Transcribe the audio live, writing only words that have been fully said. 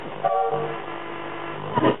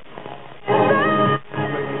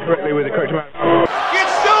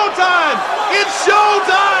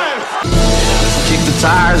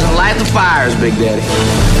tires and light the fires, Big Daddy.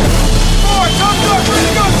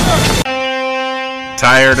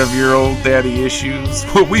 Tired of your old daddy issues?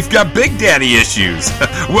 Well, we've got big daddy issues.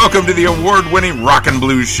 Welcome to the award-winning Rock and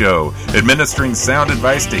Blues Show, administering sound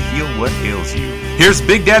advice to heal what ails you. Here's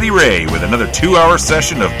Big Daddy Ray with another 2-hour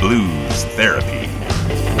session of blues therapy.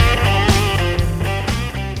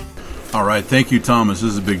 All right, thank you, Thomas.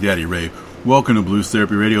 This is Big Daddy Ray. Welcome to Blues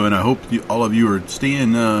Therapy Radio, and I hope all of you are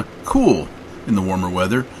staying cool in the warmer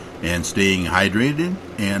weather and staying hydrated,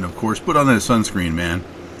 and of course, put on that sunscreen, man.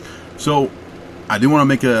 So, I do want to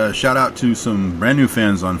make a shout out to some brand new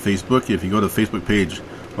fans on Facebook. If you go to the Facebook page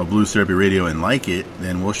of Blues Therapy Radio and like it,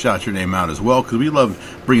 then we'll shout your name out as well, because we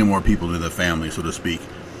love bringing more people to the family, so to speak.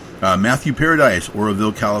 Matthew Paradise,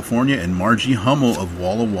 Oroville, California, and Margie Hummel of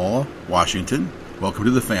Walla Walla, Washington. Welcome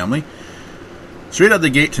to the family. Straight out the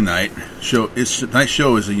gate tonight's show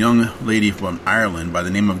is a young lady from Ireland by the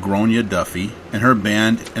name of Gráinne Duffy and her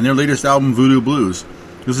band and their latest album, Voodoo Blues.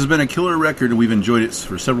 This has been a killer record, and we've enjoyed it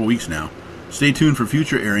for several weeks now. Stay tuned for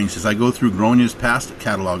future airings as I go through Gráinne's past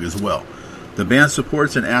catalog as well. The band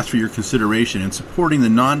supports and asks for your consideration in supporting the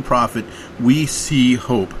non-profit We See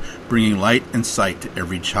Hope, bringing light and sight to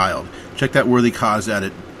every child. Check that worthy cause out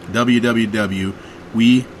at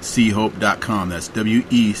www.weseehope.com. That's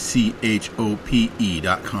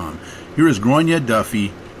WECHOPE.com. Here is Gráinne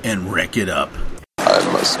Duffy and Wreck It Up.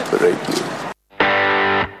 I must break you.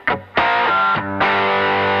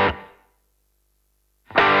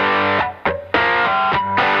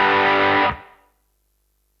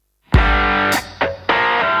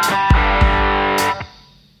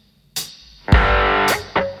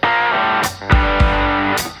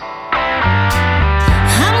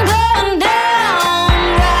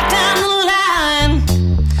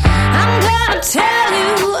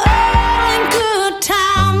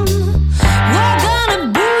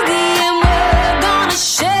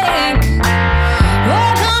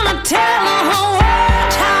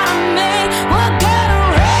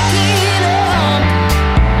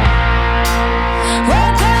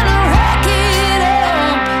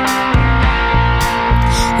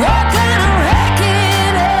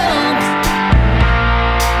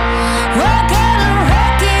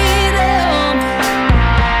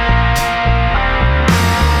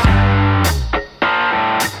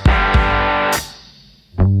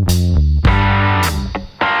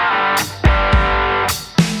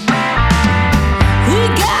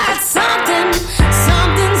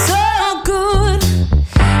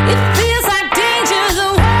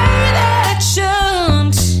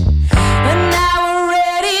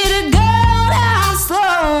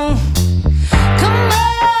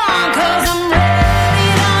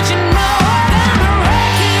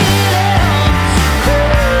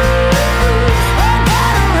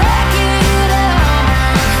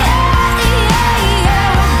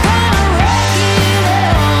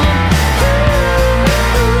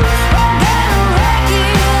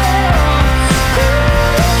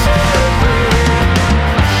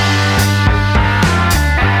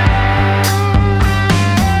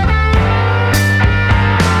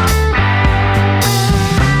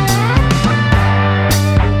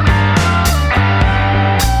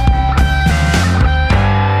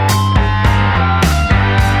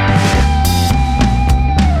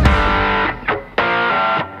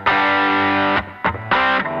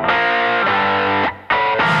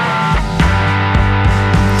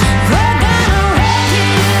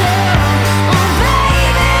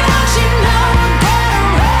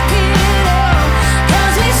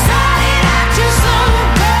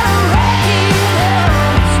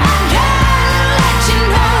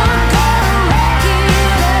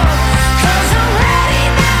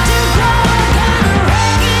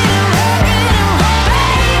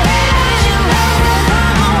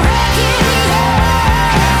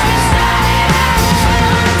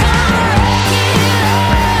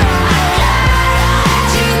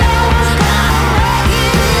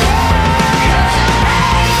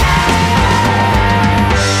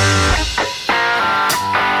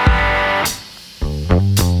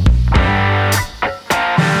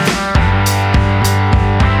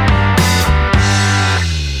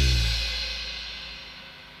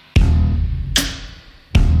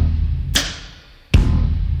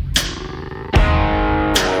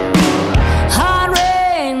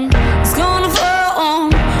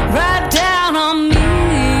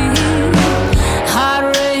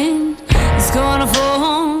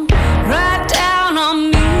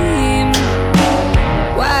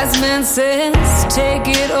 says take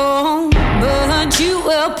it on, but you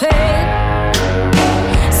will pay.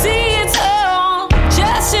 See, it's all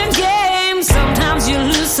just a game. Sometimes you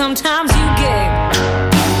lose, sometimes you gain.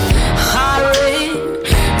 Heart rate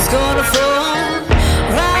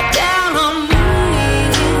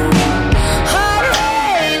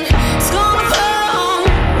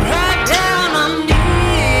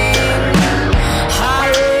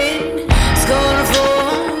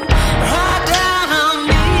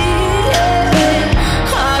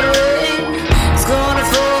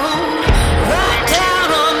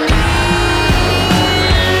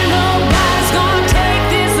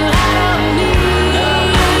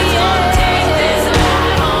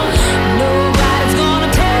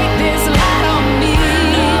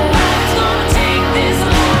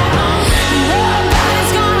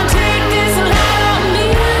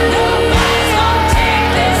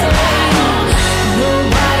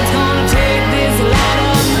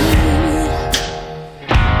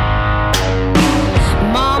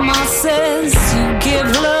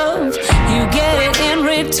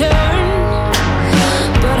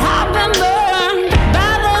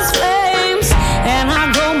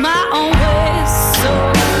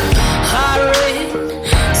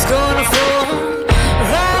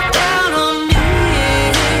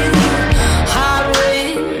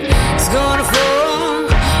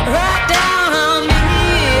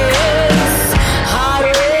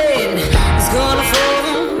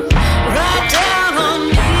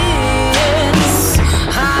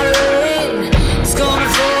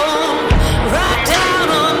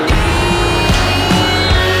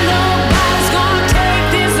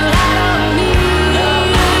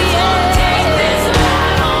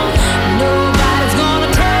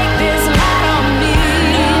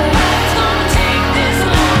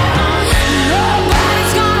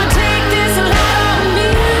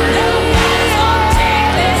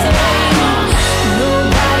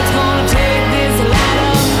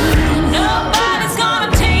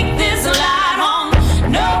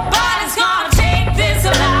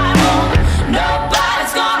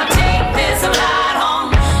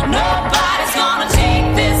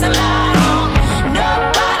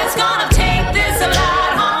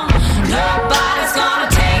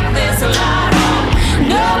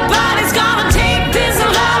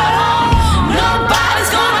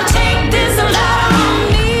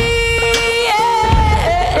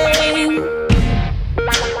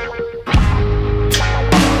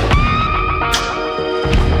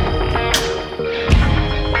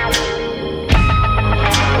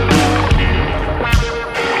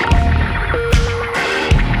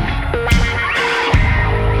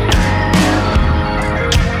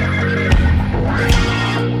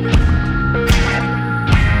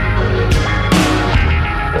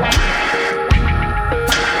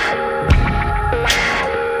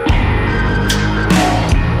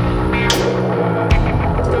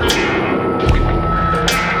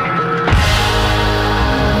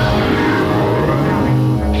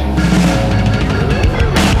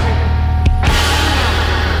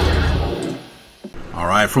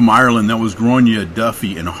from Ireland, that was Gráinne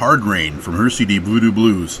Duffy and Hard Rain from her CD Voodoo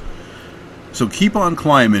Blues. So Keep On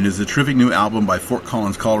Climbing is a terrific new album by Fort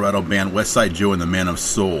Collins, Colorado band Westside Joe and the Man of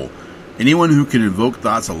Soul. Anyone who can evoke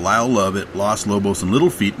thoughts of Lyle Lovett, Los Lobos, and Little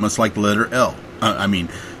Feat must like the letter L.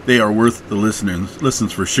 They are worth the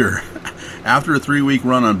listens for sure. After a 3-week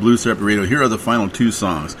run on Blues Therapy Radio, here are the final 2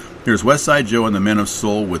 songs. Here's Westside Joe and the Men of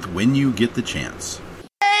Soul with When You Get the Chance.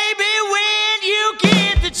 Baby, when you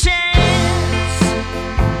get the chance,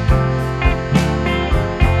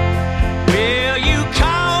 will you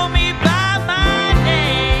call me by my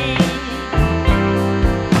name?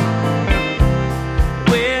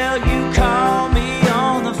 Will you call me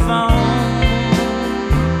on the phone?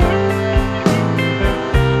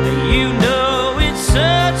 You know it's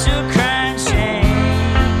such a crying shame.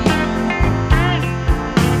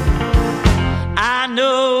 I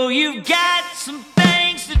know you've got some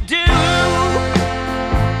things to do.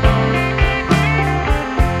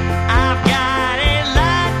 I've got a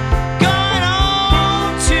lot going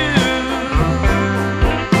on too.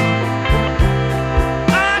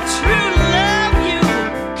 A true love you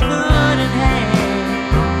couldn't have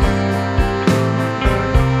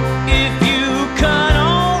if you could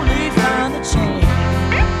only find the chance.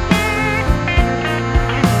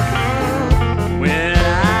 When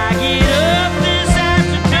I get up this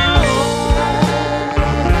afternoon,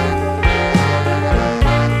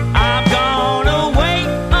 I'm gonna wait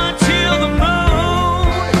until the moon.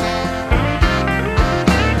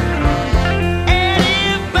 And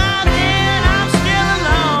if by then I'm still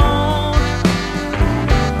alone,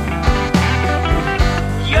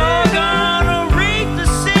 you're gonna reap the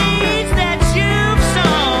seeds that you've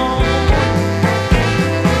sown.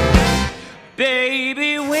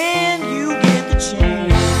 Baby, when you get the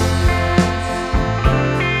chance,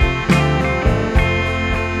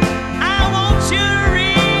 I want you to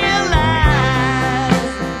realize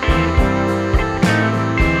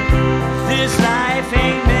this life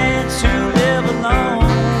ain't meant to live alone.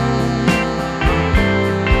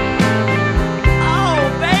 Oh,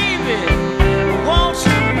 baby, won't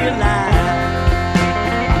you realize?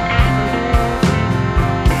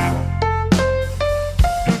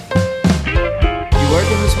 You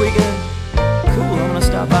working this weekend? Cool, I'm gonna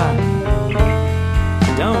stop by.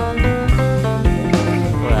 You don't?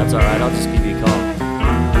 Well, that's alright, I'll just give you a call.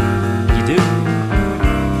 You do?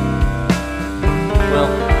 Well,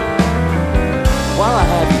 while I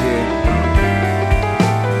have you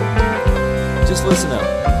here, just listen up.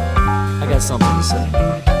 I got something to say.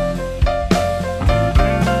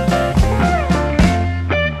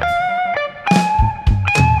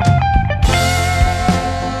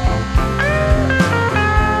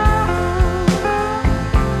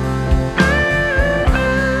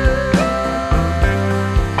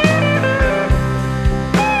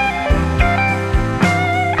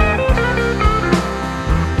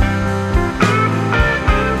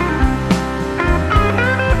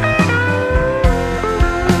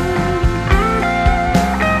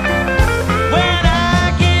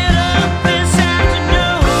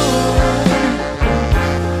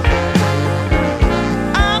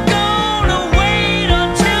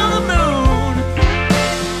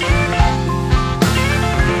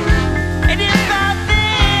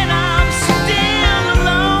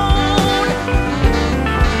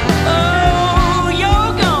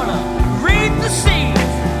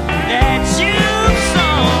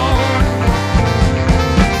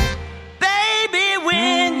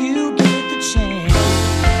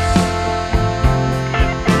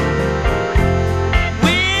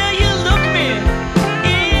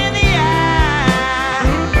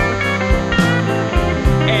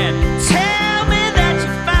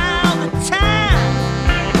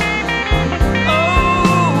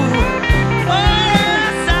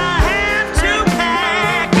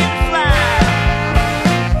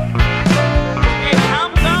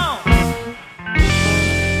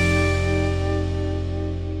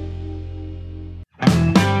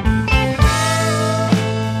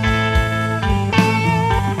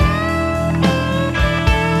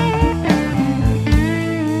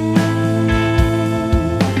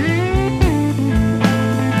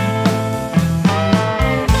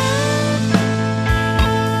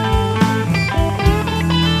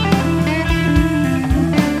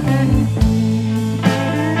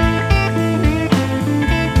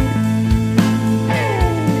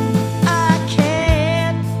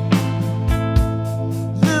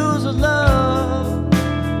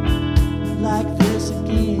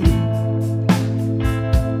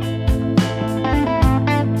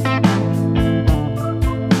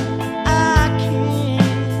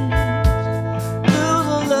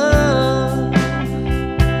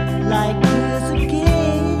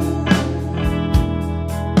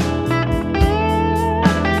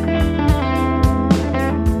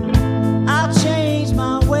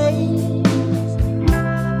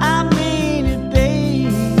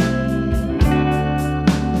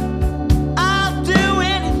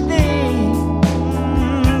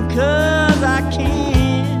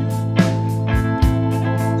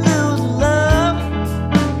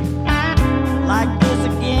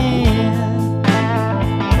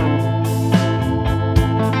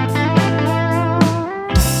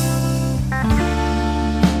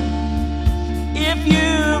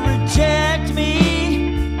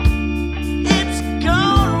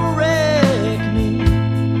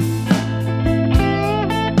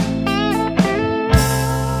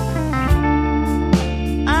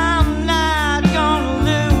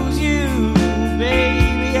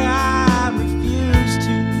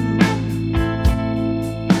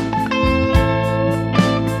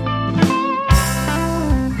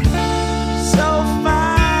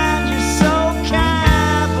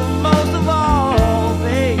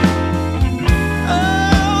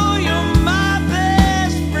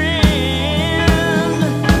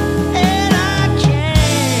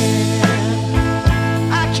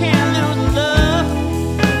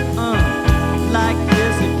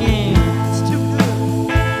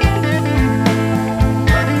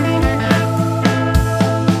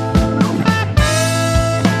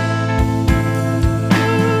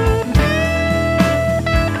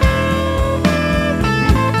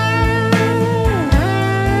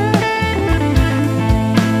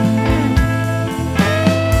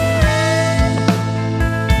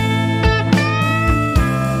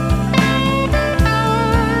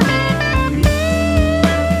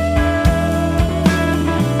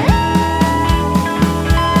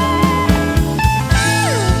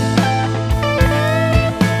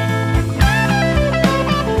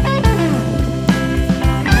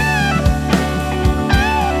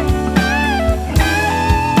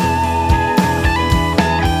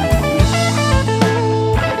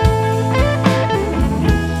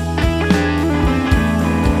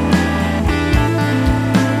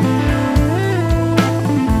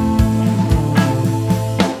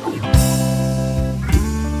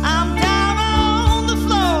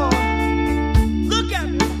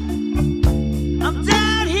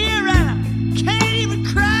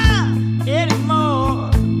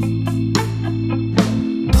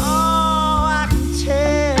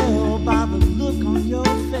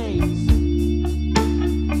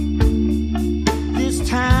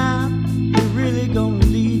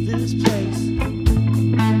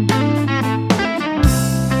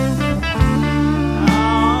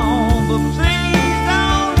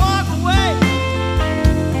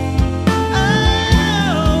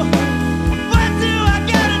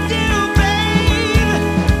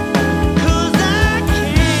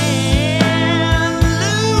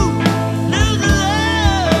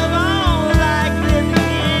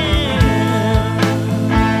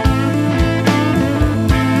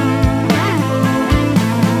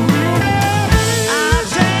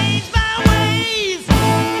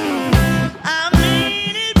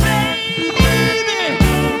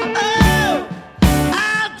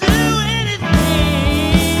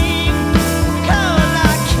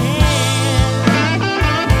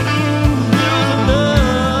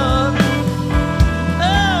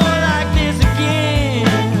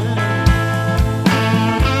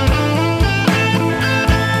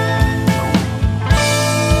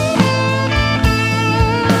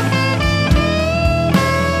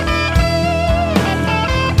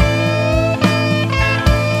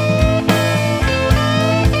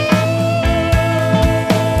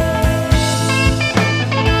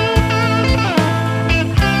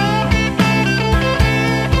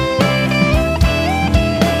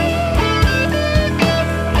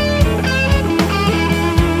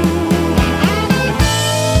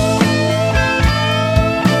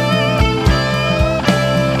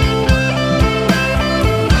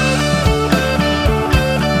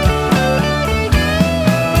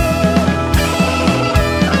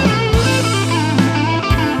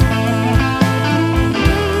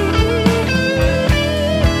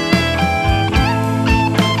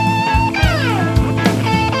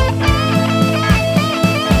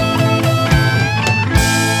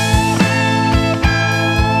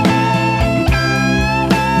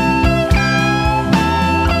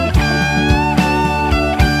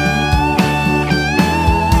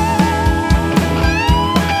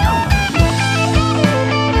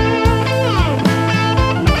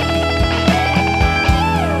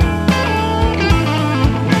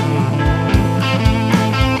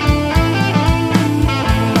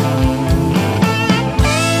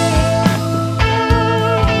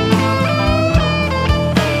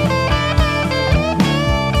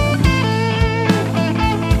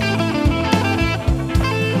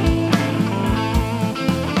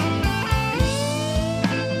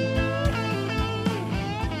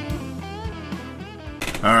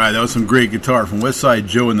 right, that was some great guitar from Westside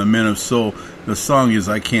Joe and the Men of Soul. The song is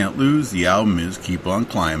I Can't Lose. The album is Keep On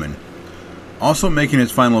Climbing. Also making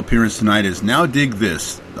its final appearance tonight is Now Dig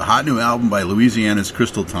This, the hot new album by Louisiana's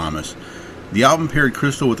Crystal Thomas. The album paired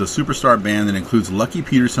Crystal with a superstar band that includes Lucky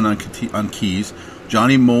Peterson on keys,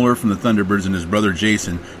 Johnny Moeller from the Thunderbirds and his brother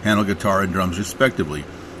Jason handle guitar and drums respectively.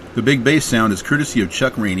 The big bass sound is courtesy of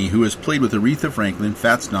Chuck Rainey, who has played with Aretha Franklin,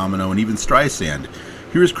 Fats Domino, and even Streisand.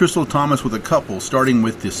 Here is Crystal Thomas with a couple, starting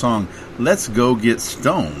with the song Let's Go Get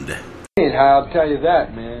Stoned. Hey, I'll tell you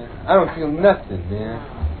that, man. I don't feel nothing,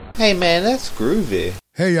 man. Hey, man, that's groovy.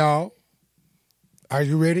 Hey, y'all. Are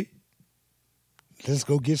you ready? Let's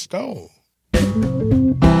go get stoned.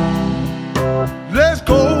 Let's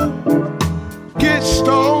go get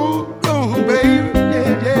stoned, oh, baby.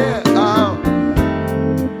 Yeah, yeah.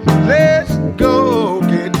 Let's go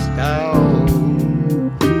get stoned.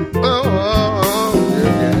 Oh,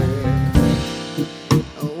 yeah,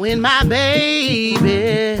 yeah. When my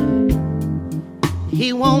baby,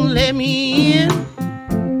 he won't let me in,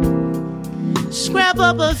 scrap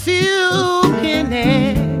up a few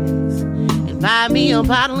pennies and buy me a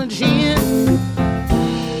bottle of gin.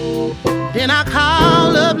 Then I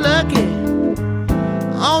call up Lucky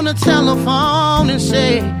on the telephone and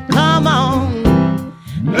say, come on,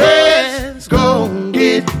 let's go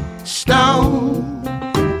get stoned.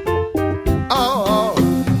 Oh,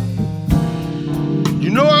 you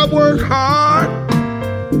know I work hard.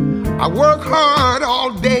 I work hard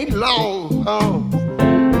all day long. Oh.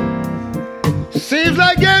 Seems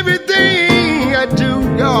like everything I do,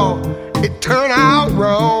 y'all, it turn out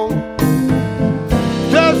wrong.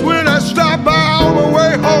 Just when I stop by on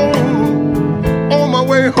my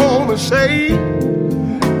way home and say,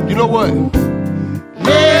 you know what?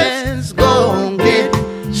 Let's go get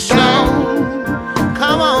stoned.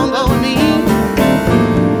 Come on, go with me.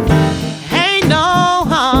 Ain't no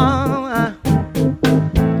harm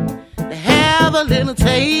to have a little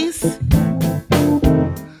taste.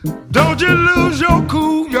 Don't you lose your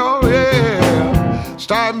cool, y'all, yeah.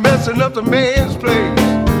 Start messing up the man's place.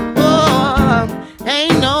 Oh,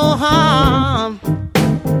 ain't no harm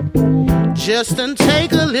just to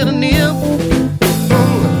take a little nip.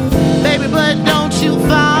 Baby, but don't you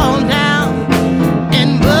fall down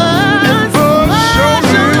and bust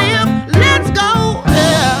your lip. Let's go,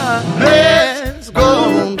 yeah. Let's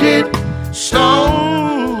go get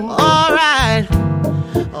stoned. All right,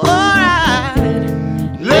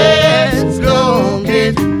 let's go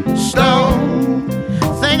get stoned.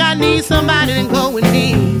 Think I need somebody to go with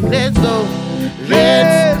me. Let's go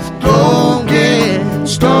get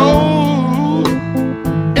stoned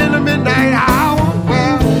In the midnight hour,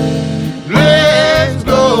 well, let's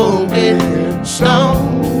go get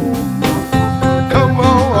stoned. come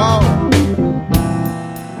on.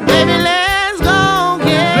 Baby, let's go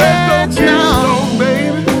get stoned.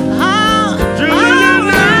 Baby. All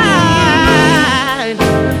right,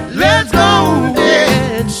 let's go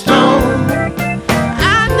get stoned.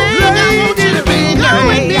 I think I want you to be going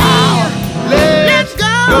with me. Let's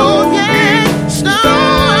go get stoned.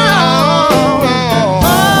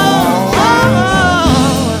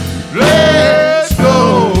 Let's go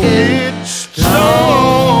get stoned.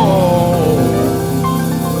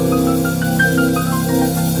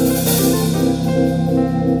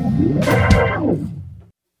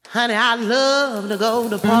 Honey, I love to go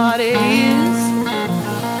to parties,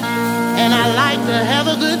 and I like to have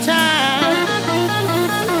a good time.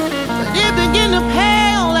 But it begin to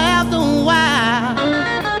pale after a while.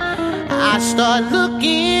 I start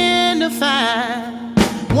looking to find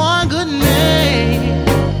one good man.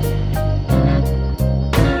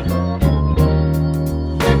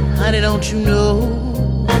 Honey, don't you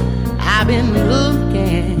know I've been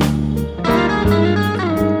looking?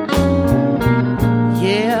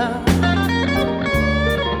 Yeah,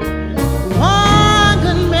 one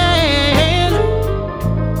good man.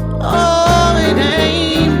 Oh, it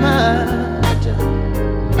ain't much.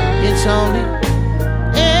 It's only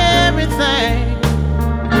everything.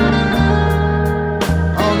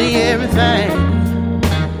 Only everything.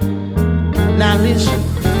 Now listen,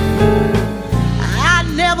 I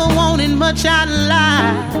never wanted much out of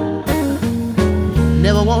life.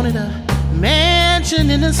 Never wanted a mansion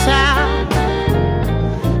in the South.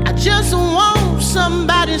 I just want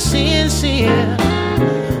somebody sincere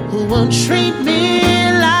who will treat me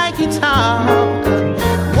like you talk.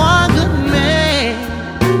 One good man.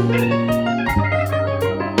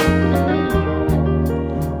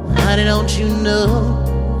 Honey, don't you know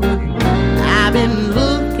I've been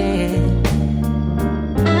looking?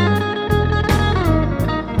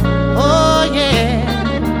 Oh yeah,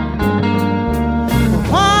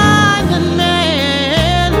 one good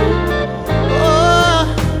man.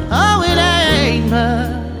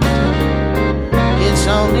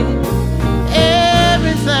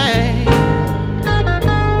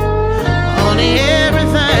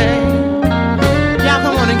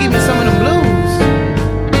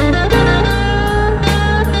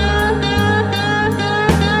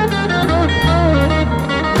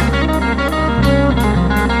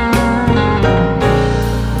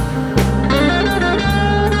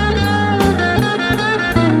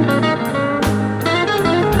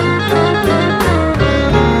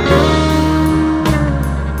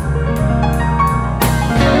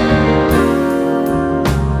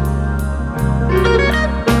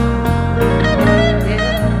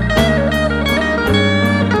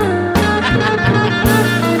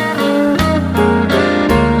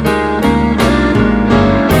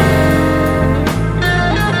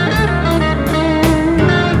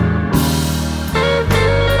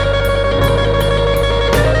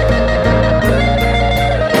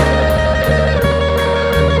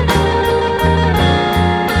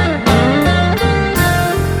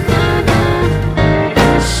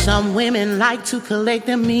 like to collect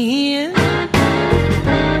them in.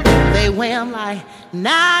 They wear them like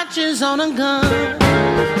notches on a gun.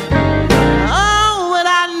 Oh, but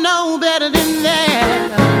I know better than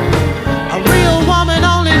that. A real woman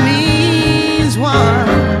only means one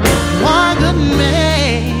good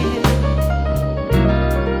man.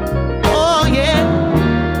 Oh yeah,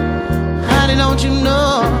 honey, don't you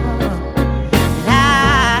know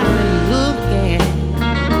that I've been looking?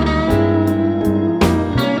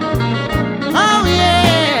 Oh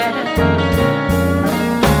yeah,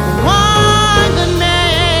 one good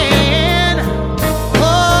man.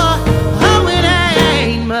 Oh, it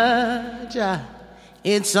ain't much.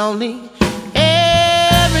 It's only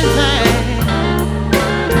everything.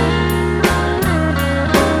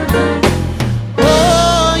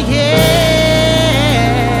 Oh yeah.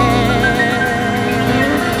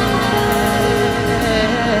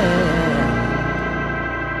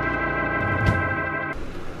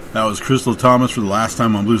 That was Crystal Thomas for the last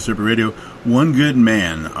time on Blues Therapy Radio. One Good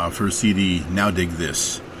Man off her CD, Now Dig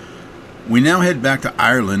This. We now head back to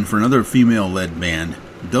Ireland for another female-led band.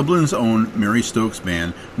 Dublin's own Mary Stokes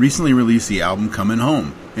Band recently released the album Coming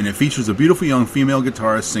Home, and it features a beautiful young female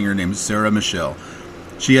guitarist singer named Sarah Michelle.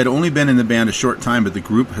 She had only been in the band a short time, but the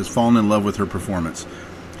group has fallen in love with her performance.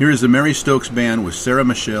 Here is the Mary Stokes Band with Sarah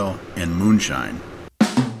Michelle and Moonshine.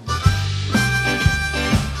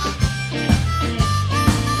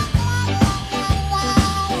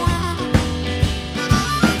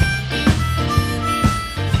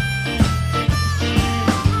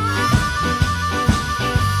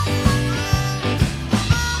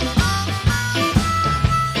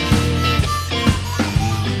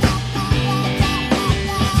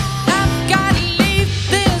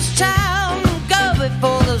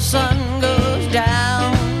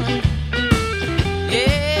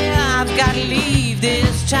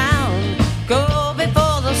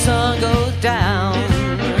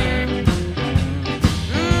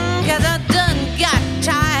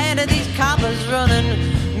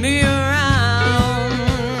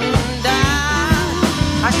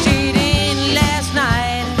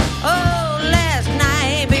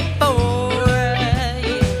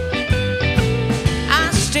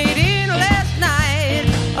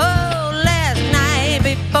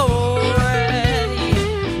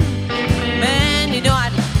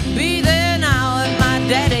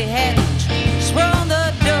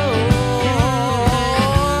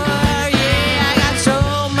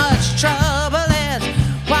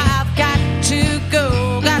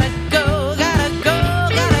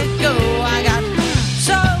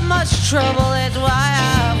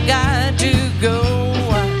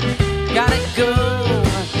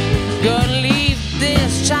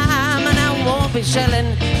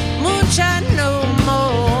 Selling moonshine no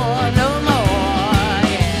more, no more,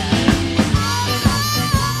 yeah.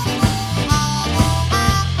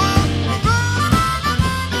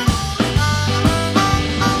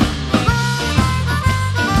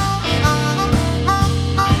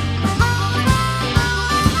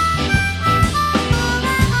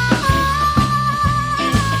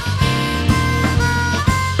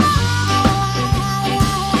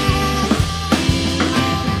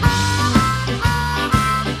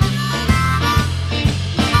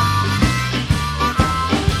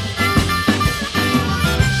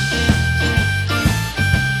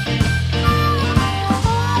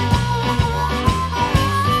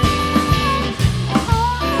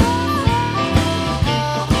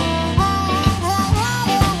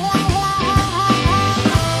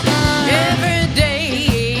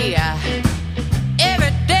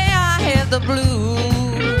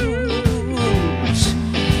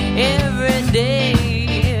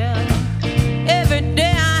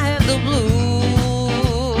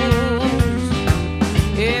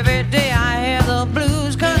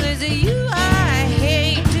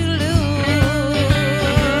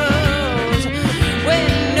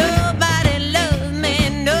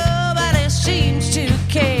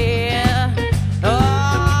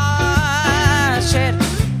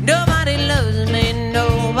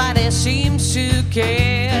 Seems to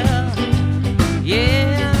care.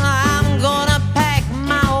 Yeah, I'm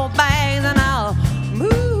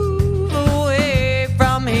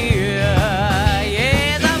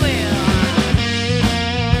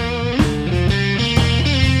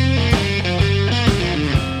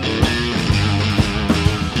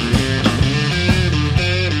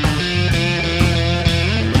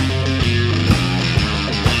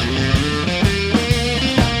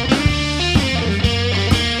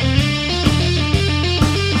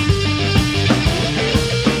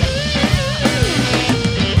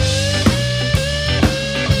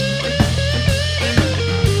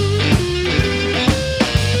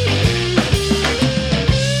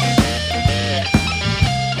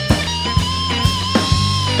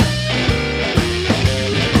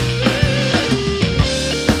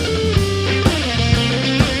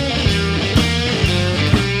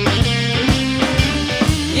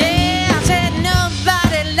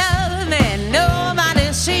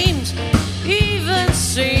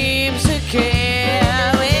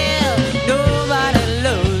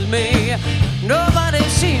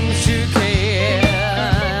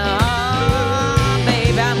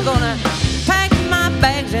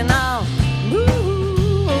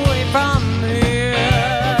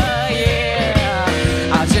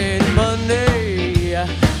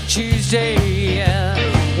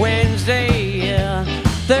Tuesday, Wednesday,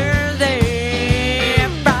 Thursday,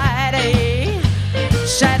 Friday,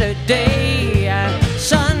 Saturday,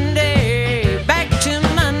 Sunday, back to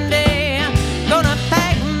Monday. Gonna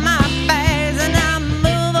pack my bags and I'll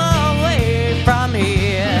move away from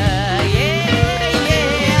here. Yeah,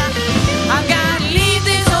 yeah. I've got to leave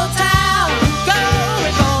this old town, go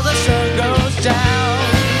before the sun goes down.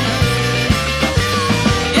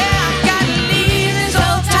 Yeah, I've got to leave this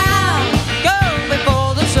old town, go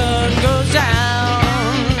before the sun goes down.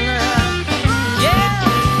 Yeah,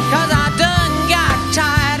 'cause I done got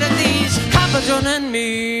tired of these coppers running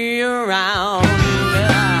me around.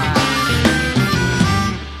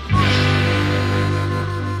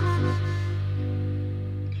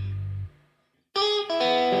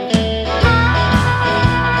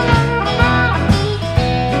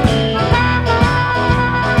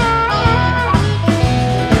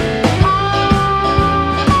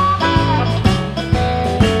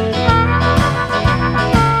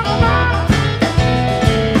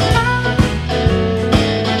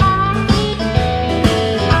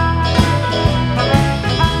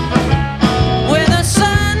 When the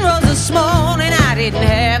sun rose this morning, I didn't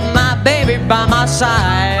have my baby by my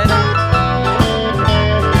side.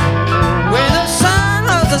 When the sun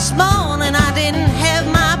rose this morning, I didn't have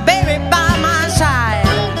my baby by my side.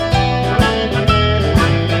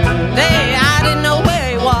 I didn't know where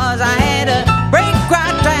he was. I had to break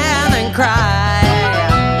right down and cry.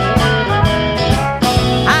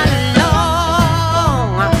 How long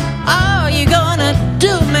are you gonna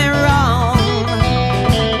do me wrong?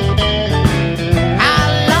 How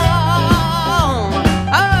long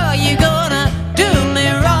are you gonna do me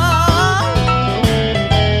wrong?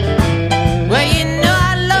 Well, you know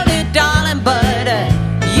I love you, darling, but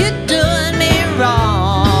you're doing me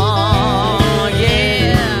wrong, yeah.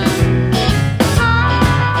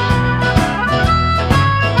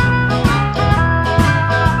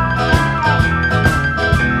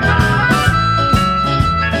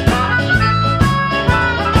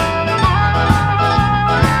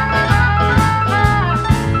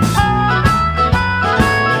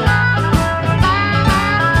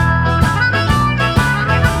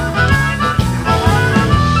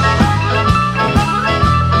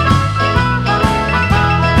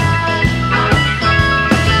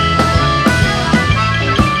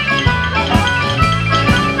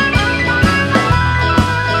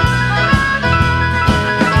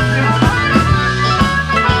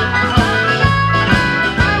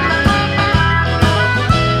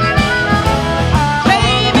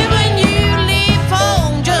 Baby, when you leave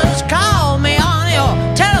home, just call me on your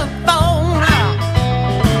telephone.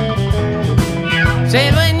 Say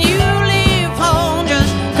when you leave home,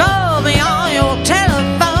 just call me on your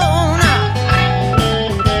telephone.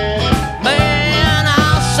 Man,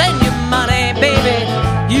 I'll send you money, baby.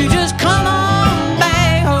 You just come on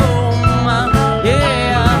back home.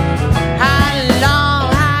 Yeah. How long,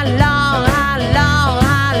 how long, how long,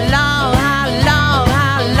 how long, how long,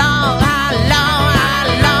 how long, how long, how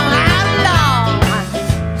long, how long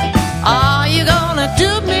are you gonna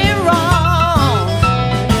do me wrong?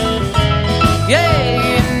 Yeah,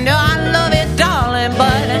 you know I love you, darling,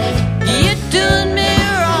 but you're doing me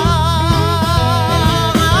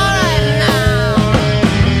wrong. All right now.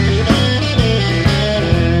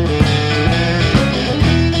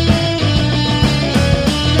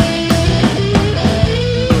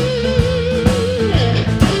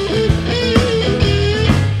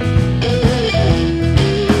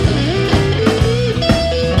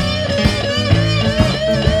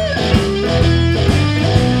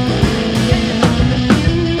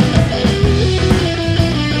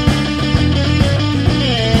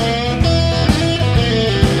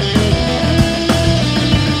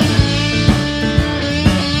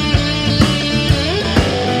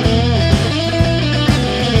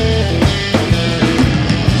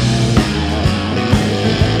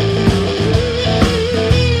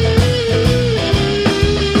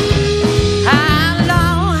 How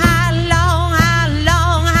long, how long, how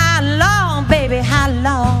long, how long, baby, how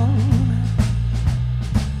long?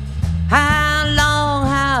 How long,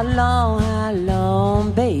 how long, how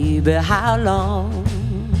long, baby, how long?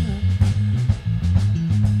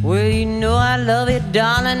 Well, you know I love you,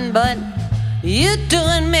 darling, but you're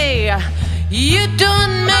doing me wrong.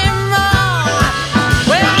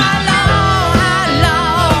 Well, how long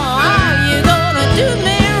are you gonna do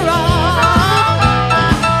me wrong?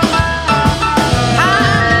 How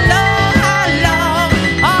long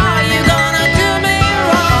are you gonna do me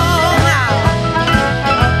wrong now?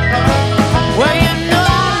 Well, you know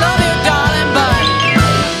I love you, darling, but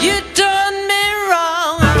you're doing me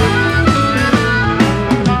wrong.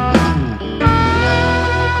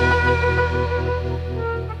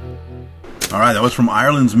 That was from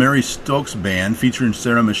Ireland's Mary Stokes Band featuring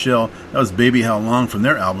Sarah Michelle. That was Baby How Long from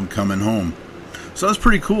their album Coming Home. So that's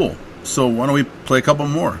pretty cool. So why don't we play a couple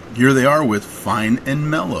more? Here they are with Fine and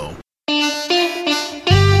Mellow. My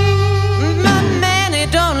man, he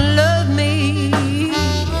don't love me.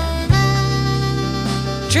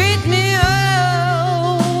 Treat me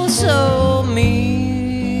oh so mean.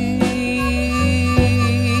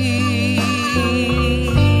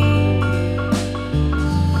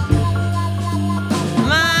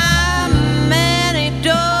 My man, he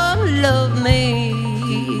don't love me.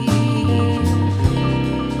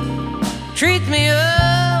 Treat me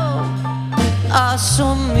oh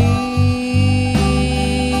so mean.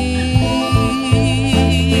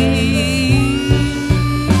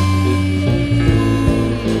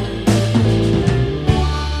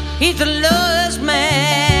 He's the lowest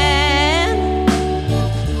man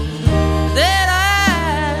that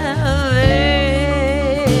I've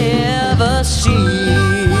ever seen.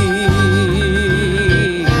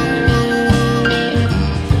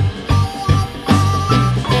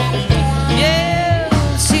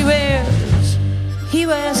 Yes, he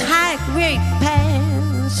wears high great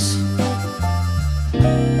pants.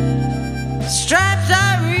 Stripes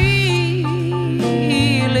are really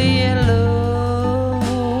yellow.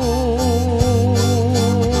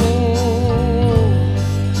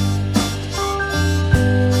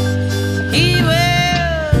 He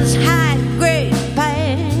wears high great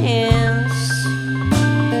pants.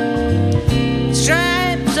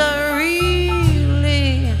 Stripes are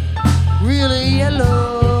really, really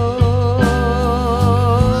yellow.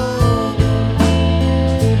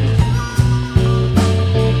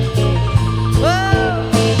 Whoa,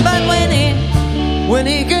 but when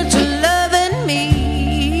he gets to loving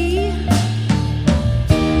me,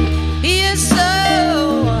 he is so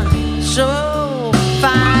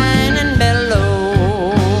fine and mellow.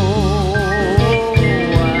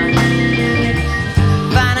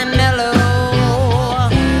 Fine and mellow.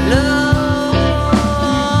 Love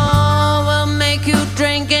will make you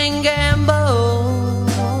drink and gamble.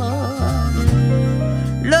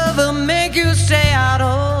 Love will make you stay out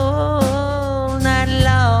all night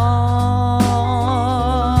long.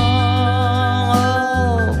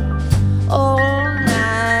 All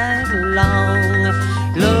night long.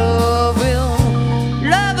 Love will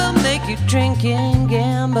make you drink and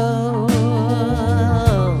gamble.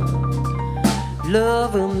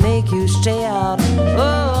 Love will make you stay out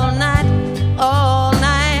all night, all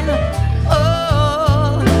night, all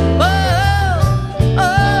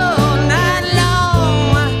night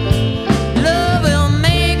long. Love will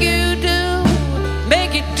make you do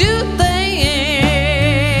things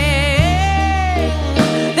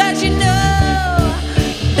that you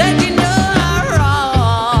know are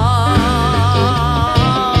wrong.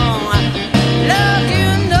 Love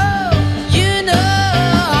you know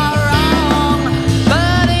are wrong.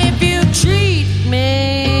 But if you treat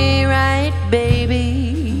me right,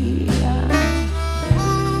 baby,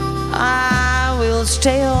 I will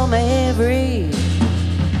stay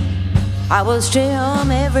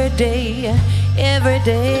home every day, every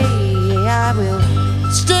day. I will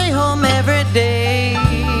stay home every day.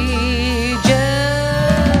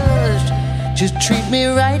 Just treat me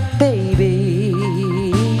right, baby.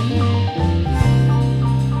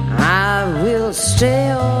 I will stay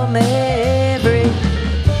home I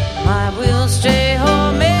will stay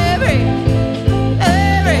home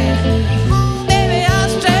baby, I'll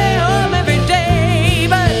stay home every day.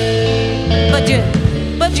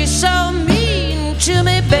 But you're so mean to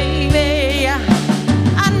me, baby.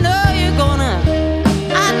 I know you're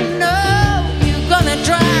gonna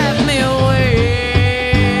drive me away.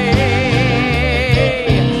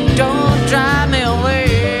 Don't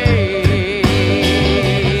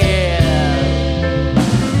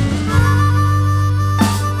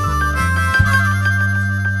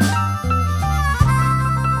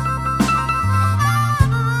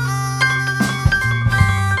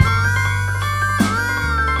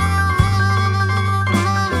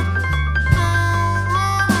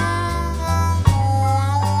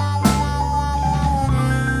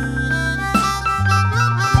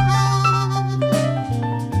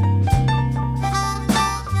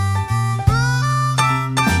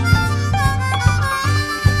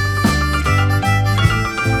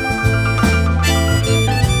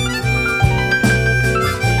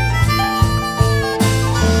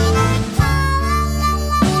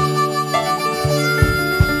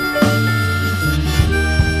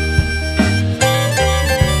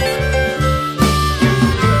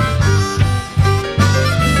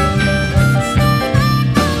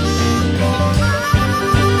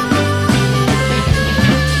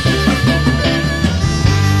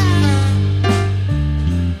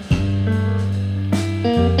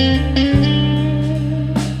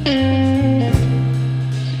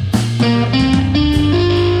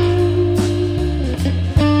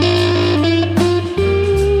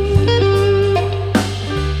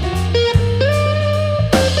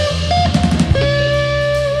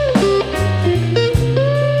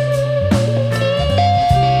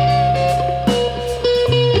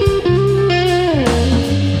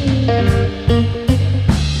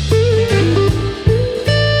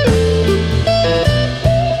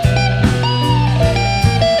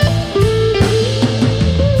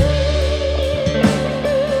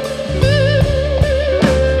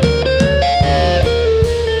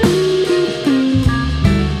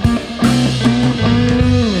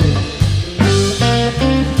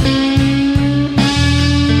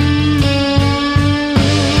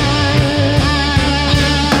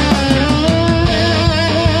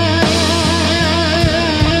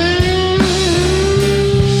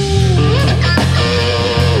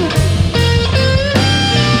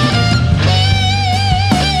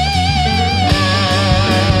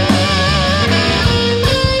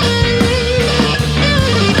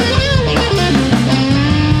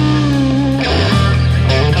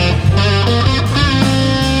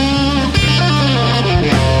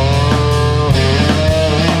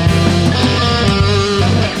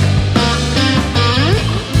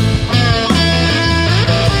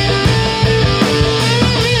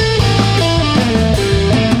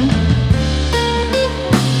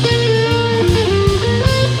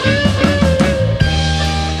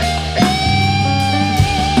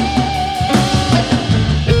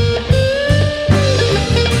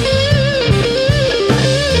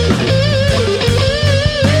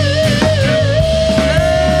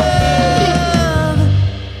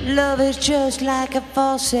just like a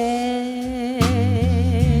faucet.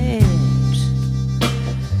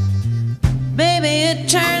 Baby, it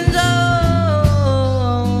turns off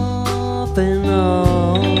and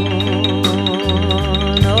on,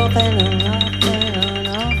 off and on, off and on,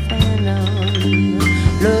 off and on.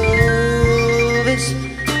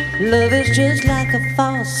 Love is just like a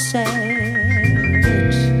faucet.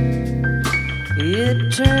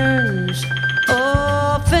 It turns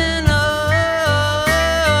off and on.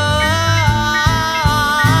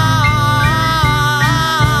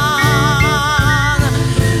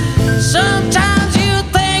 Sometimes you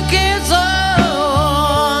think it's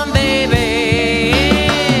on, baby.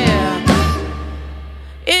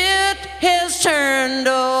 It has turned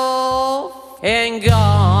off and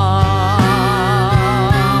gone.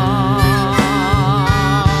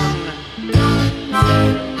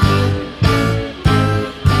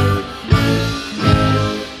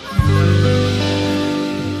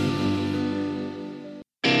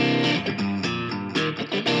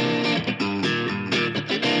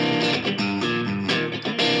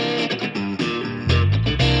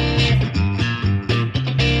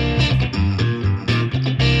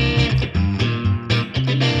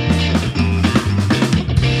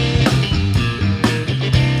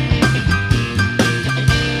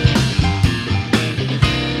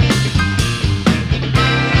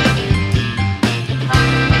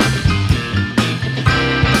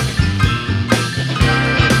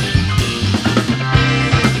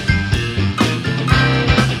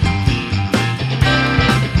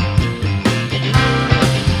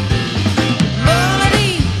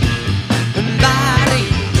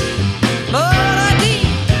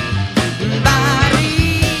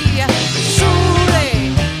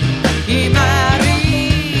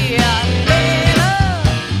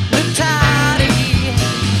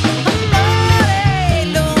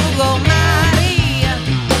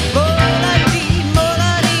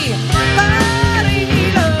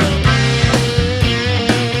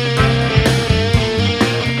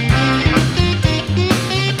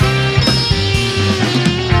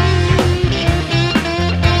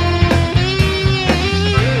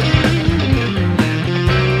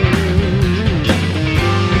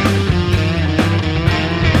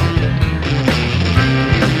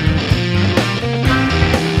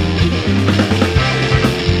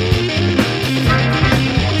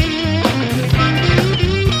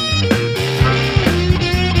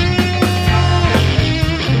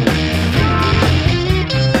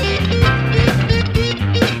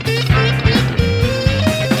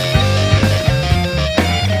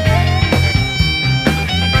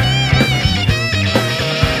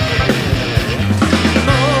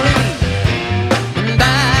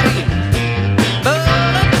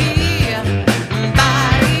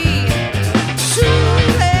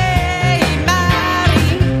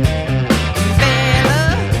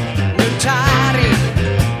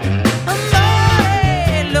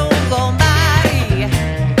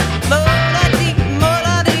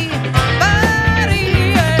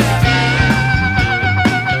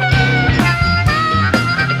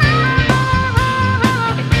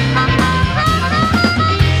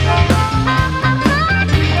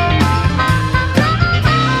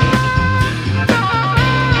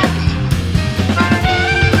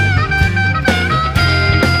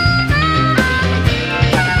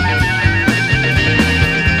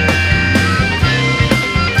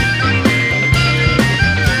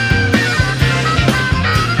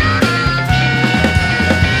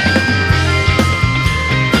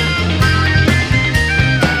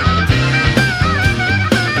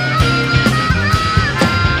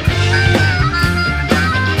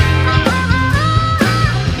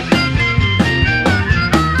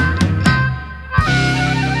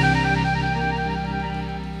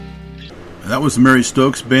 That was the Mary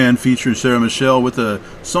Stokes Band featuring Sarah Michelle with a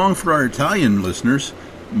song for our Italian listeners,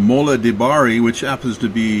 Mola di Bari, which happens to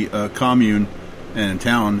be a commune and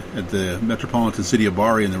town at the metropolitan city of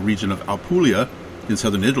Bari in the region of Apulia in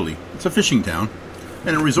southern Italy. It's a fishing town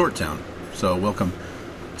and a resort town. So welcome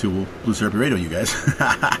to Blues Therapy Radio, you guys.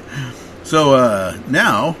 So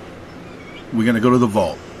now we're going to go to the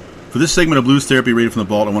vault. For this segment of Blues Therapy Radio from the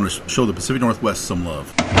Vault, I want to show the Pacific Northwest some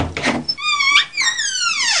love.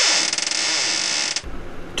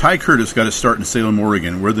 Ty Curtis got his start in Salem,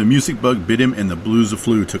 Oregon, where the music bug bit him and the blues of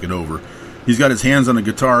flu took it over. He's got his hands on a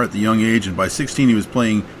guitar at the young age, and by 16 he was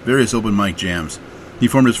playing various open mic jams. He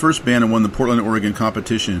formed his first band and won the Portland, Oregon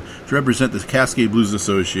competition to represent the Cascade Blues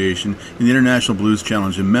Association in the International Blues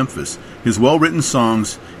Challenge in Memphis. His well-written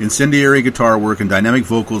songs, incendiary guitar work, and dynamic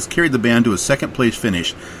vocals carried the band to a second-place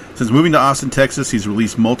finish. Since moving to Austin, Texas, he's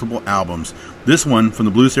released multiple albums. This one, from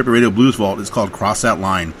the Blues Therapy Radio Blues Vault, is called Cross That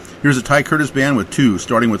Line. Here's a Ty Curtis band with two,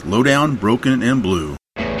 starting with Lowdown, Broken, and Blue.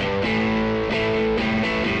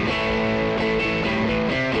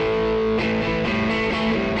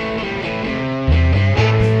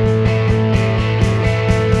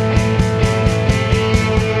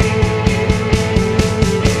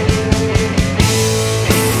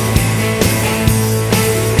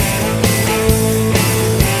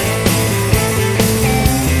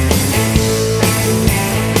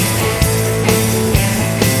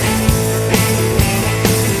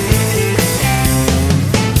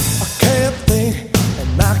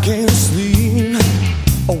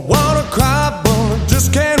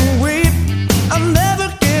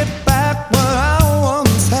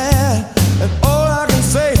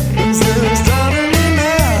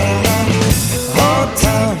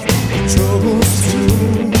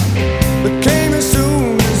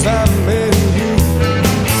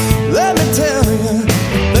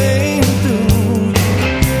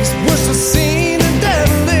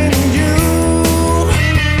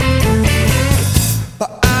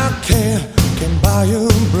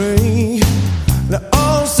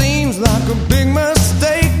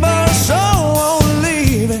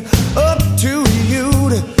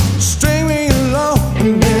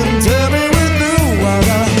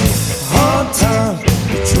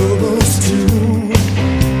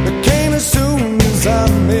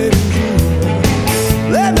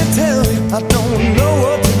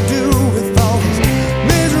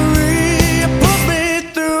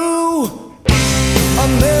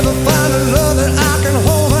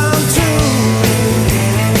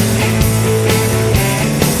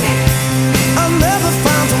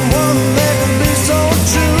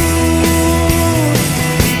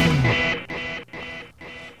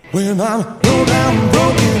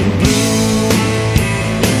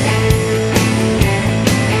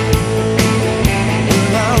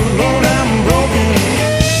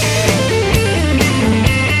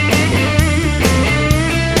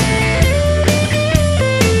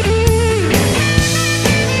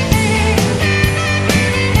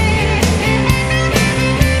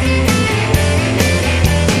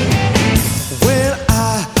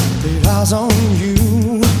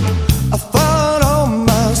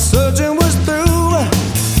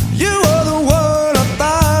 You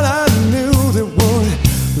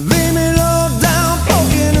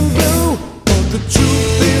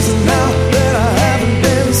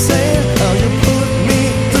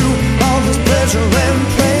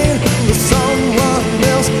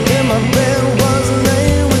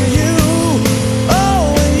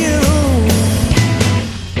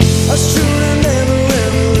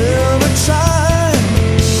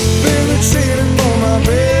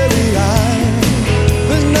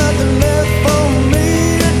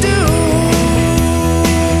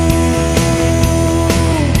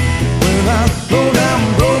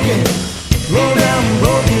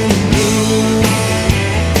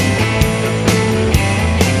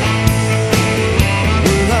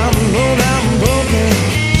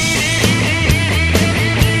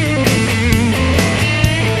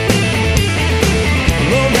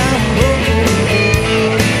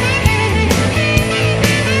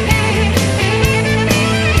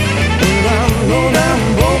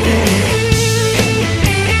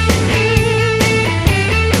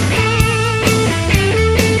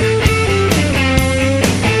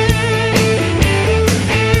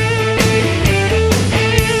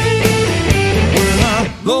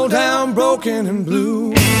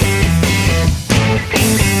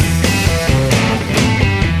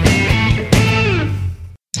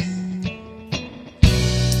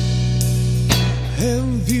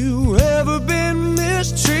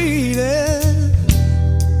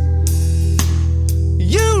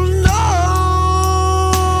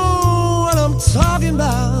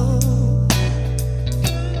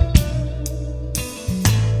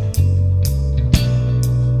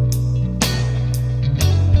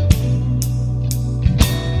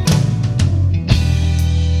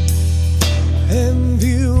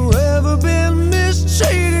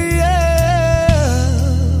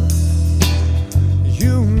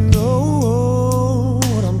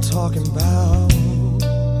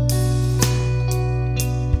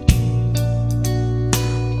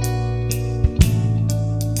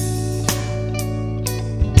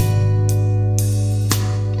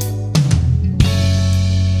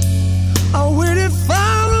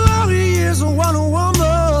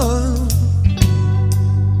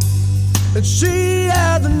And she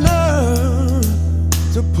had the nerve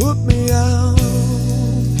to put me out.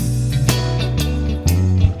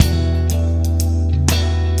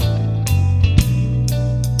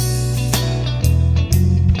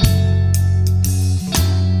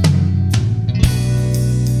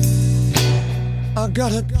 I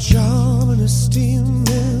got a job in a steel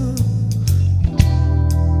mill,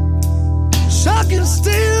 shocking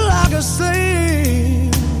steel like a slave.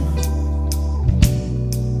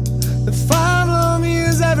 And 5 long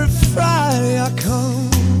years every Friday I come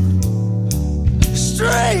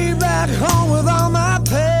straight back home with all my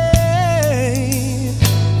pain.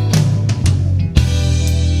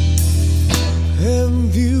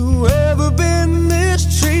 Have you ever been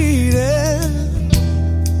mistreated?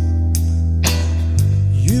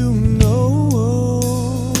 You know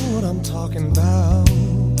what I'm talking about.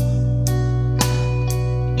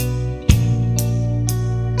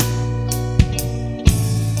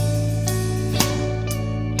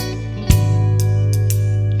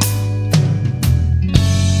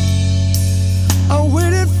 I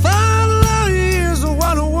waited 5 long years to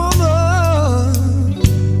want a woman,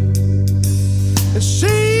 and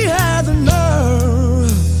she had the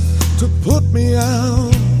nerve to put me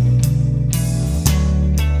out.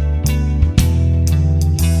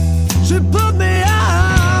 She put me out,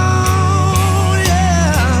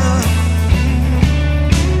 yeah.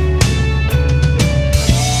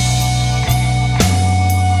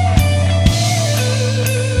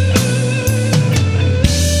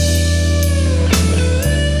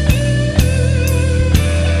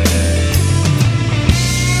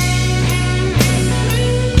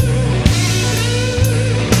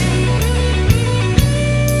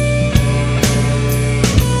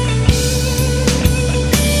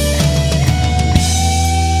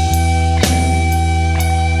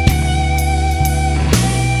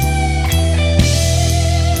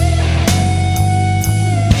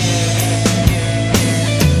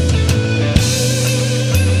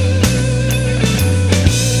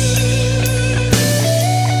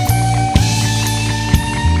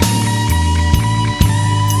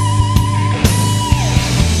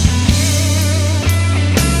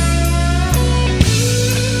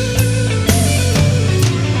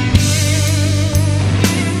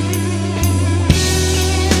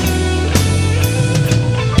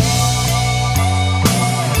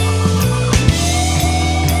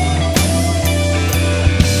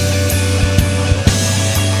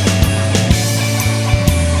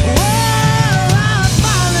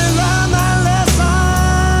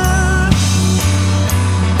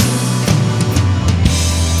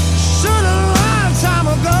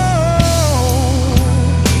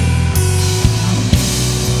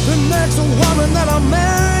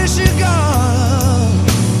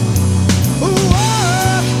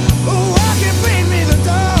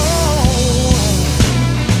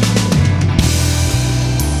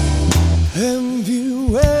 Have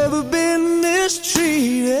you ever been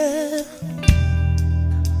mistreated?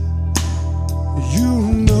 You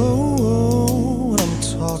know what I'm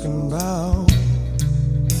talking about.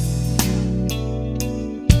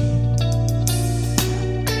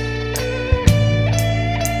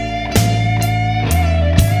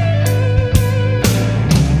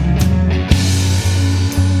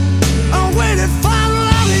 I waited 5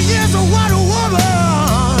 long years to want a woman.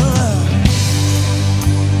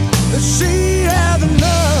 She had the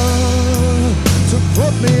nerve to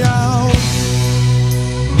put me out.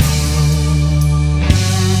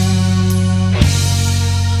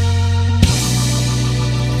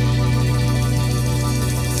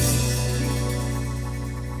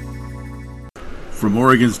 From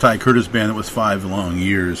Oregon's Ty Curtis band, that was 5 long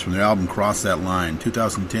years, from their album Cross That Line,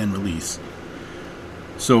 2010 release.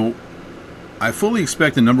 So, I fully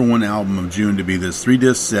expect the number 1 album of June to be this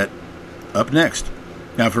 3-disc set, Up Next.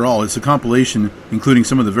 After all, it's a compilation including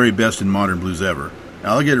some of the very best in modern blues ever.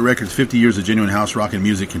 Alligator Records' 50 Years of Genuine House Rock and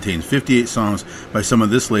Music contains 58 songs by some of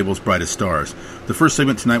this label's brightest stars. The first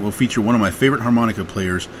segment tonight will feature one of my favorite harmonica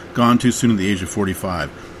players, gone too soon at the age of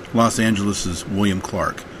 45, Los Angeles' William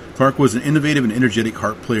Clark. Clark was an innovative and energetic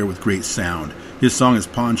harp player with great sound. His song is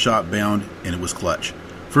Pawn Shop Bound, and it was clutch.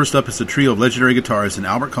 First up is a trio of legendary guitarists in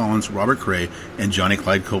Albert Collins, Robert Cray, and Johnny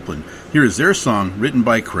Clyde Copeland. Here is their song, written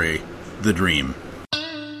by Cray, The Dream.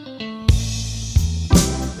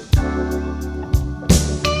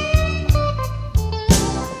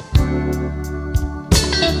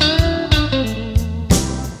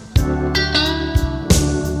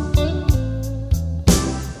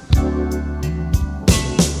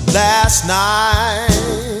 Last night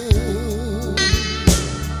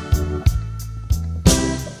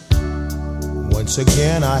once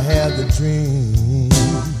again I had the dream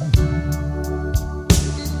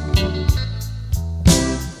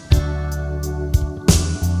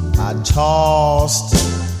tossed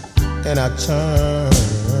and I turned.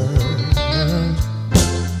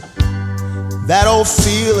 That old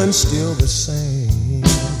feeling's still the same.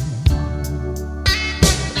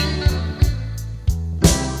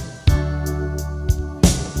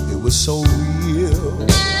 It was so real.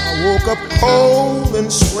 I woke up cold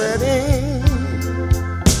and sweating.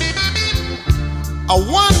 I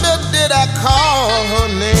wondered, did I call her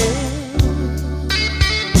name?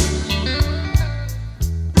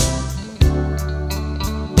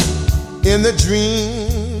 In the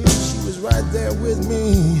dream, she was right there with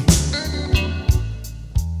me.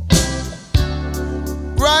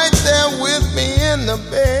 Right there with me in the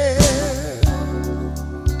bed.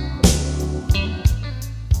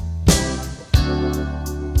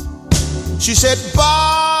 She said,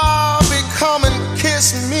 Bobby, come and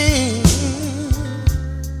kiss me.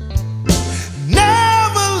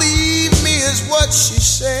 Never leave me is what she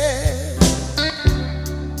said.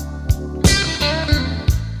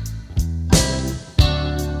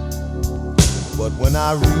 But when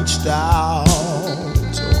I reached out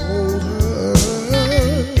to hold her,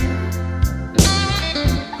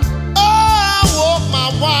 I woke my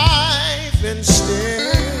wife instead.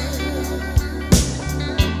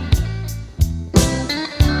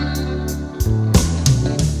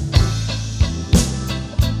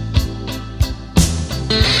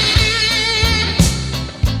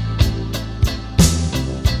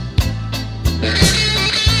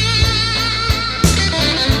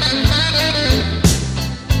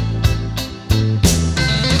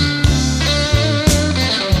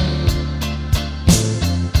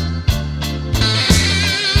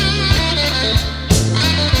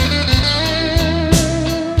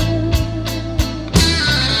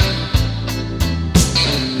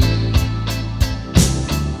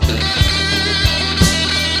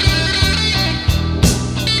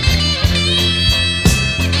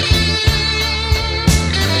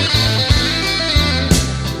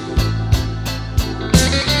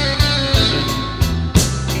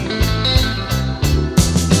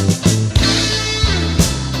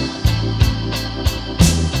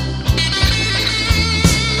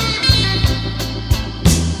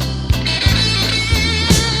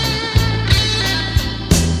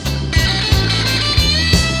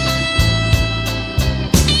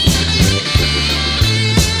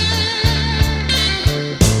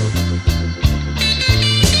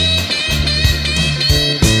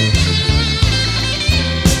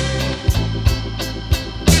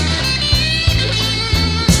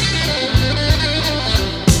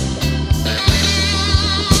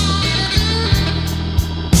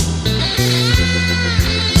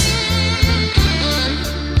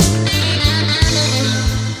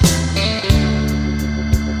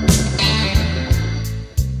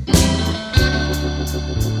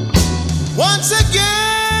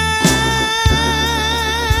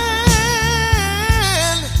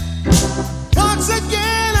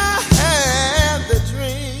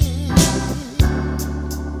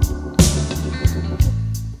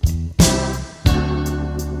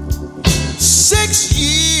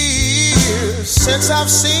 Since I've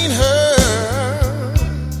seen her,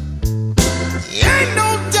 ain't no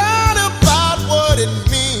doubt about what it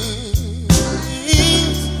means.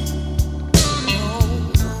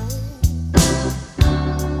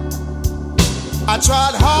 I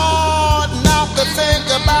tried hard not to think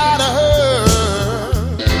about her,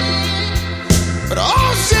 but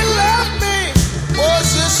all she left me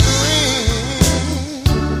was this ring.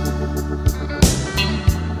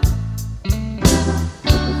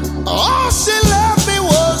 All she left me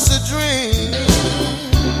was a dream.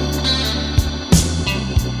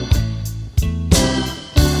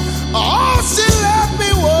 All she left me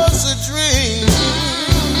was a dream.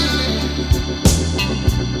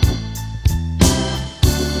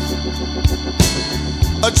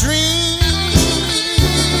 A dream.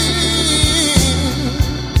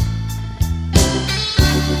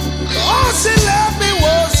 All she left me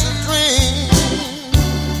was a dream.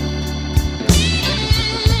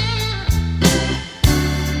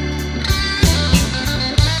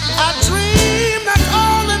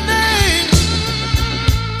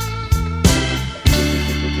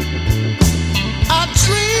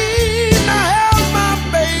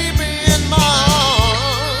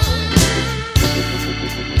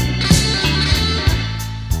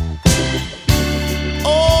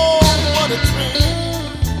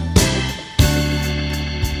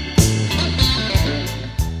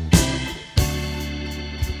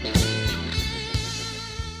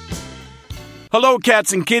 Hello,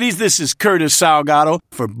 cats and kitties. This is Curtis Salgado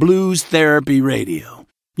for Blues Therapy Radio.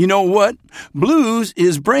 You know what? Blues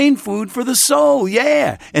is brain food for the soul,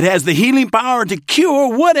 yeah. It has the healing power to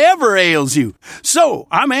cure whatever ails you. So,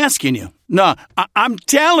 I'm asking you, I'm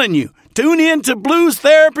telling you, tune in to Blues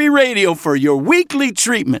Therapy Radio for your weekly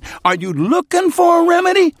treatment. Are you looking for a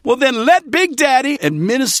remedy? Well, then let Big Daddy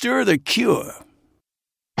administer the cure.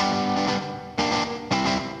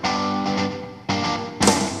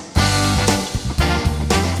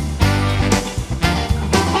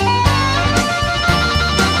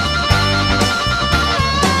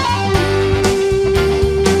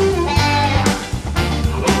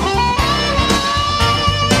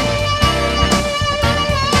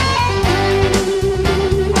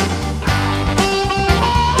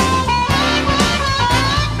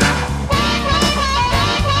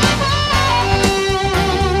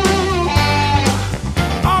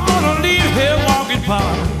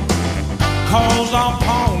 Cause I'm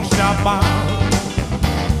pawn shop bound.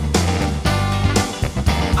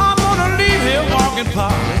 I'm gonna leave here walking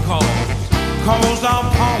party cause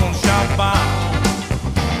I'm pawn shop bound.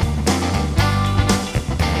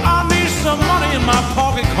 I need some money in my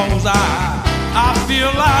pocket cause I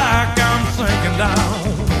feel like I'm sinking down.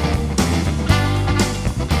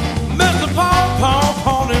 Mr.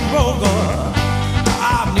 Pawn and Broker,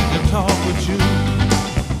 I need to talk with you.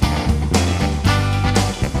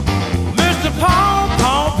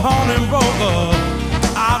 Pawn and Broker,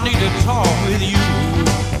 I need to talk with you.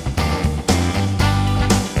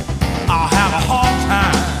 I'll have a hard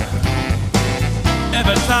time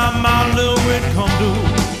every time my little rent come due.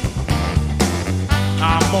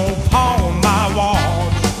 I'm gonna pawn my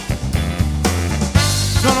watch,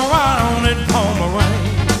 turn around and pawn my ring.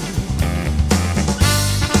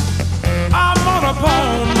 I'm gonna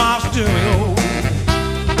pawn my stereo,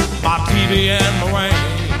 my TV and my ring.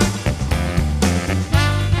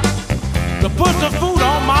 To put the food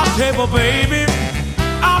on my table, baby,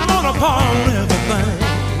 I'm gonna pawn everything.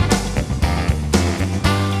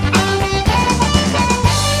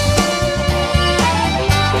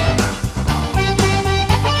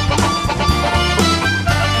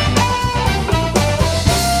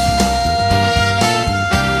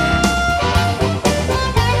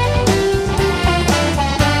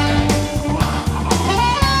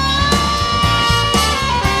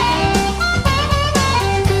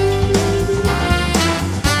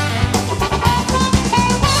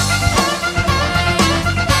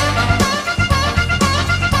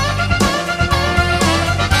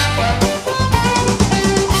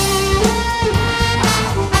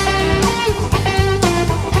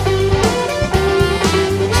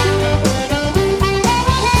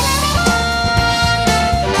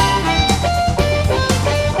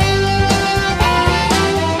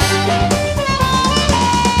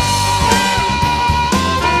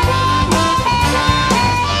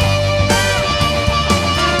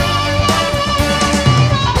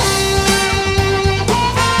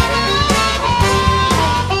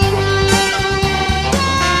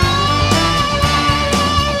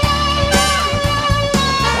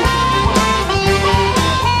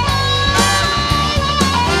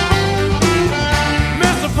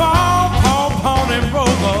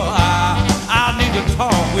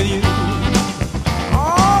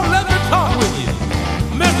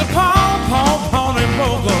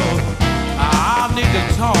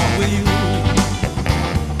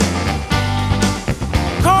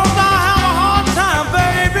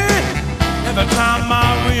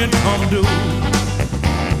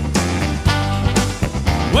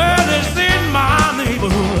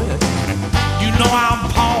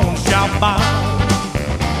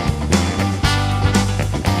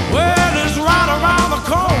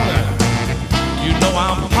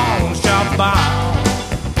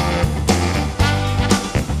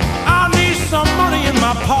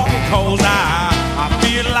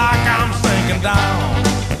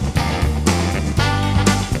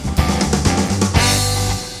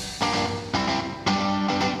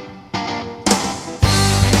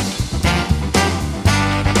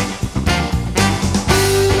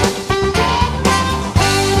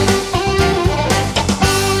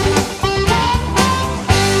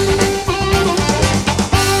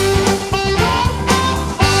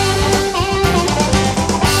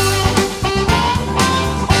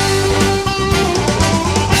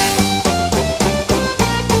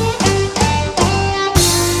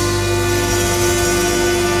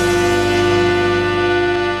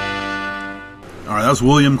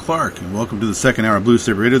 William Clark, and welcome to the second hour of Blues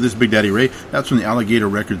Therapy Radio. This is Big Daddy Ray. That's from the Alligator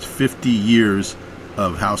Records 50 years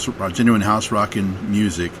of genuine house rockin'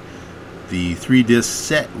 music. The 3-disc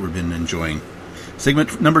set we've been enjoying.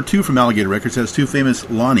 Segment number 2 from Alligator Records has two famous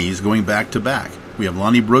Lonnies going back to back. We have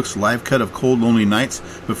Lonnie Brooks' live cut of Cold Lonely Nights,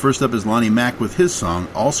 but first up is Lonnie Mack with his song,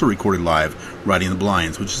 also recorded live, Riding the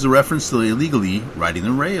Blinds, which is a reference to illegally riding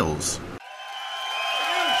the rails.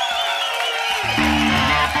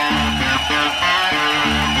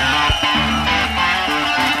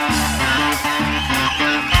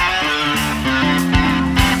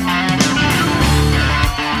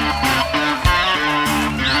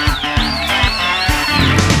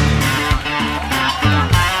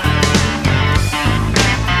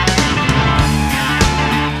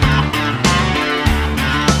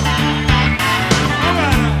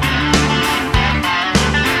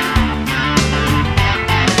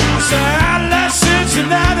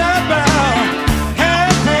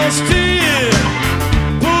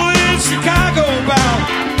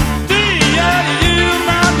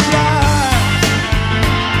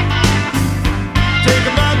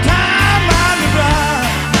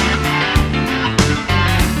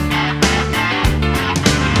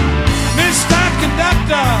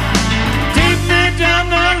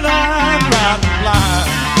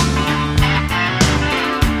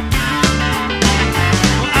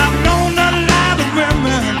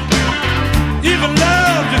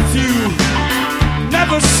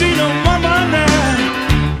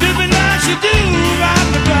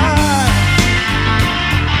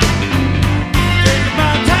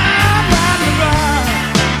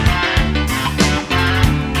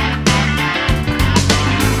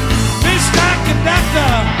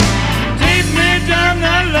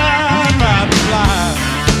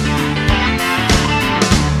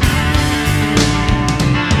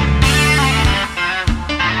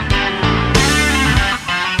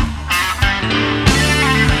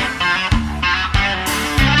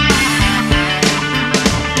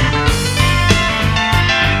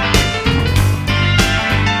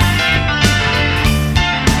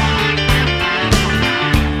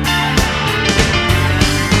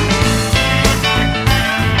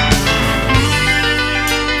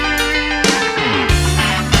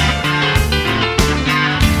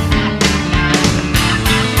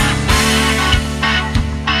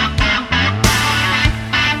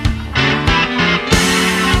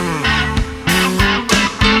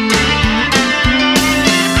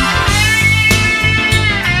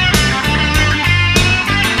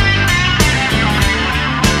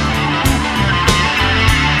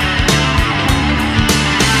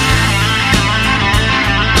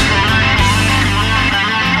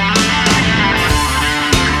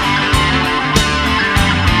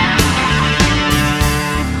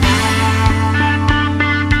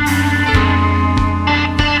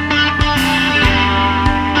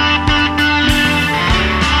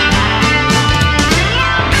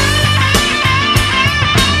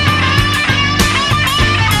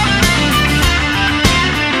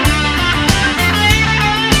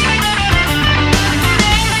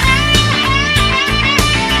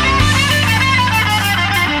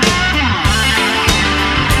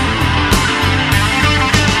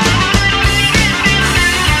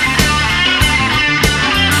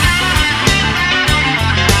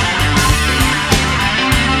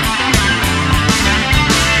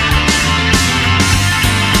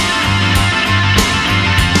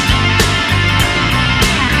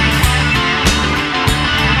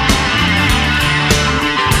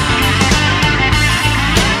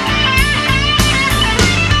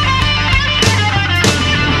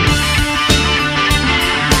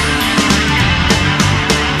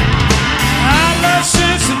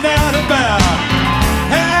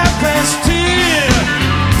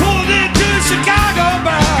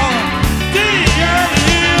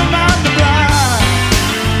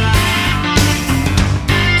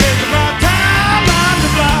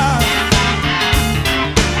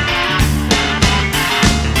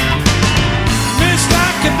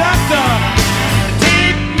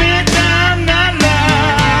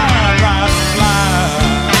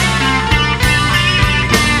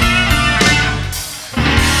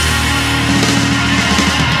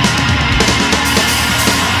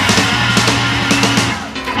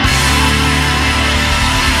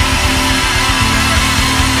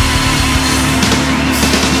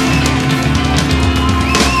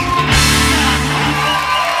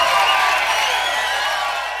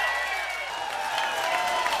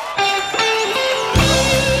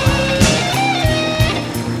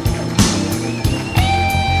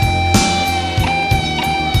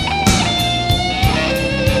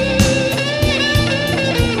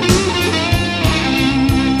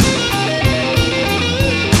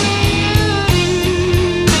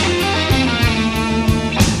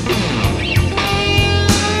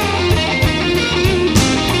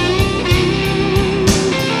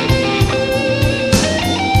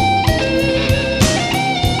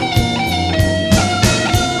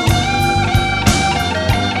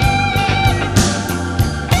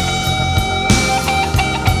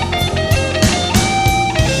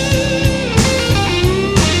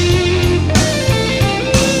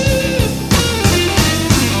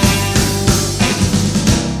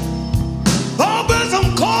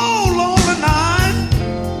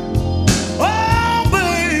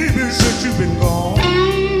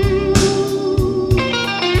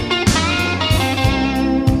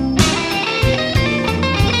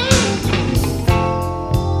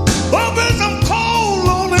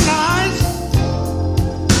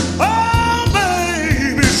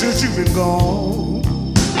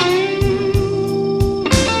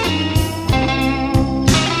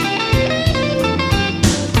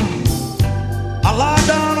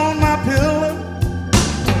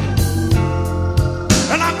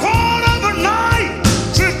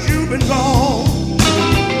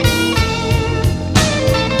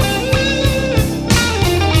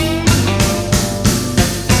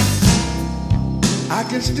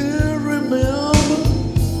 can still remember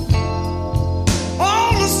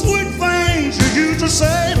all the sweet things you used to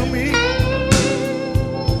say to me.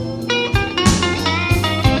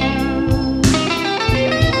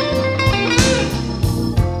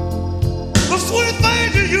 The sweet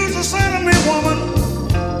things you used to say to me, woman,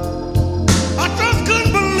 I just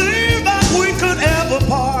couldn't believe that we could ever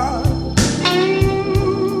part.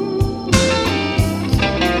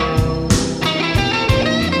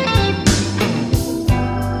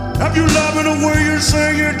 Have you loved me the way you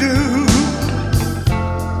say you do?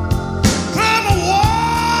 Tell me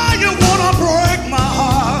why you wanna break my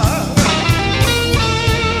heart.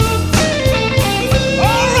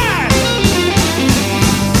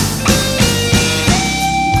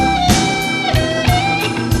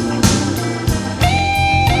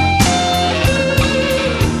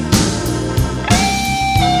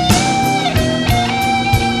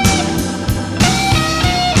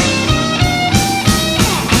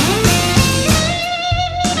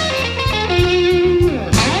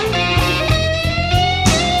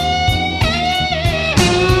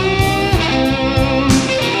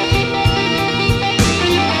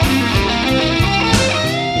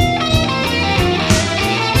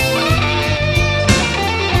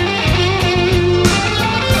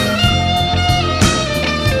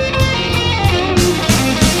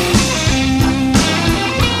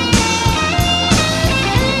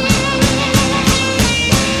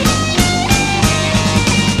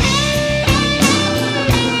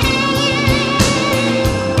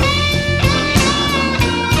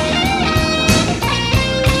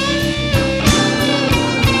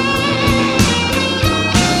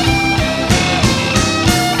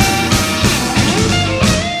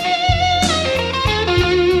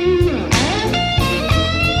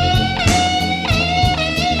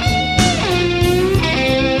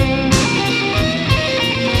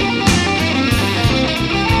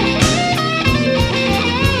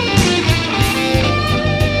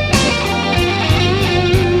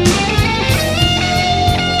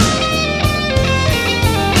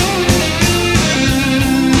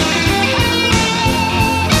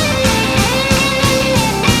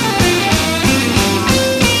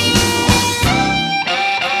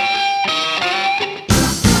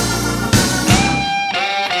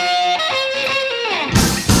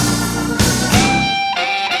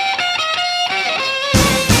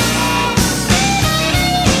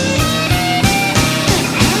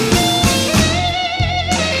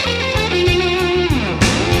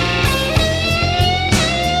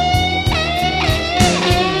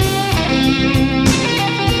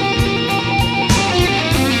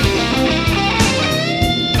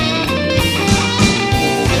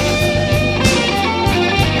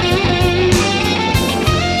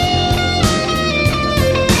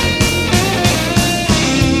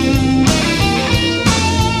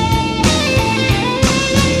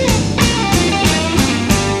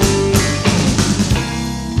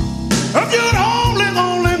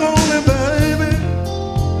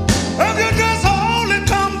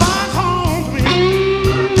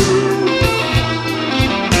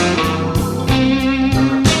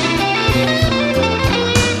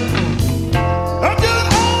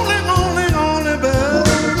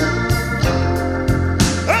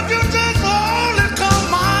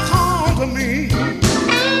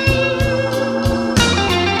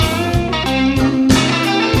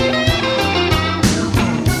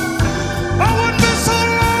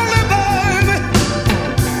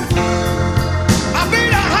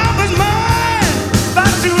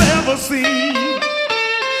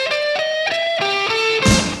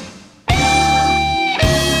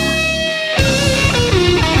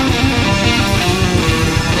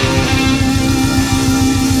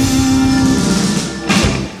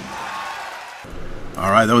 All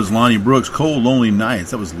right. That was Lonnie Brooks, Cold Lonely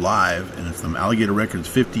Nights. That was live, and it's from Alligator Records,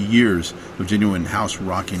 50 years of genuine house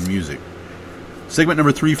rocking music. Segment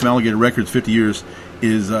number 3 from Alligator Records, 50 years,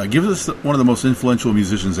 gives us one of the most influential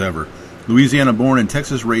musicians ever. Louisiana-born and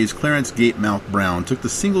Texas-raised Clarence Gatemouth Brown took the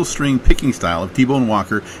single-string picking style of T-Bone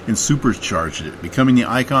Walker and supercharged it, becoming the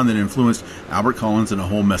icon that influenced Albert Collins and a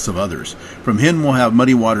whole mess of others. From him, we'll have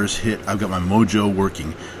Muddy Waters' hit, I've Got My Mojo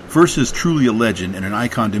Working. First is truly a legend and an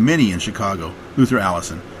icon to many in Chicago, Luther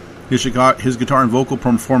Allison. His guitar and vocal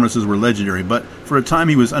performances were legendary, but for a time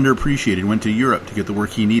he was underappreciated and went to Europe to get the work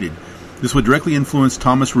he needed. This would directly influence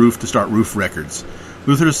Thomas Roof to start Roof Records.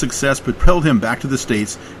 Luther's success propelled him back to the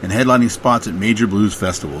States and headlining spots at major blues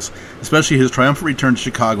festivals, especially his triumphant return to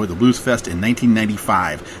Chicago at the Blues Fest in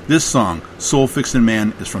 1995. This song, Soul Fixin'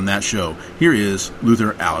 Man, is from that show. Here is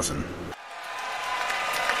Luther Allison.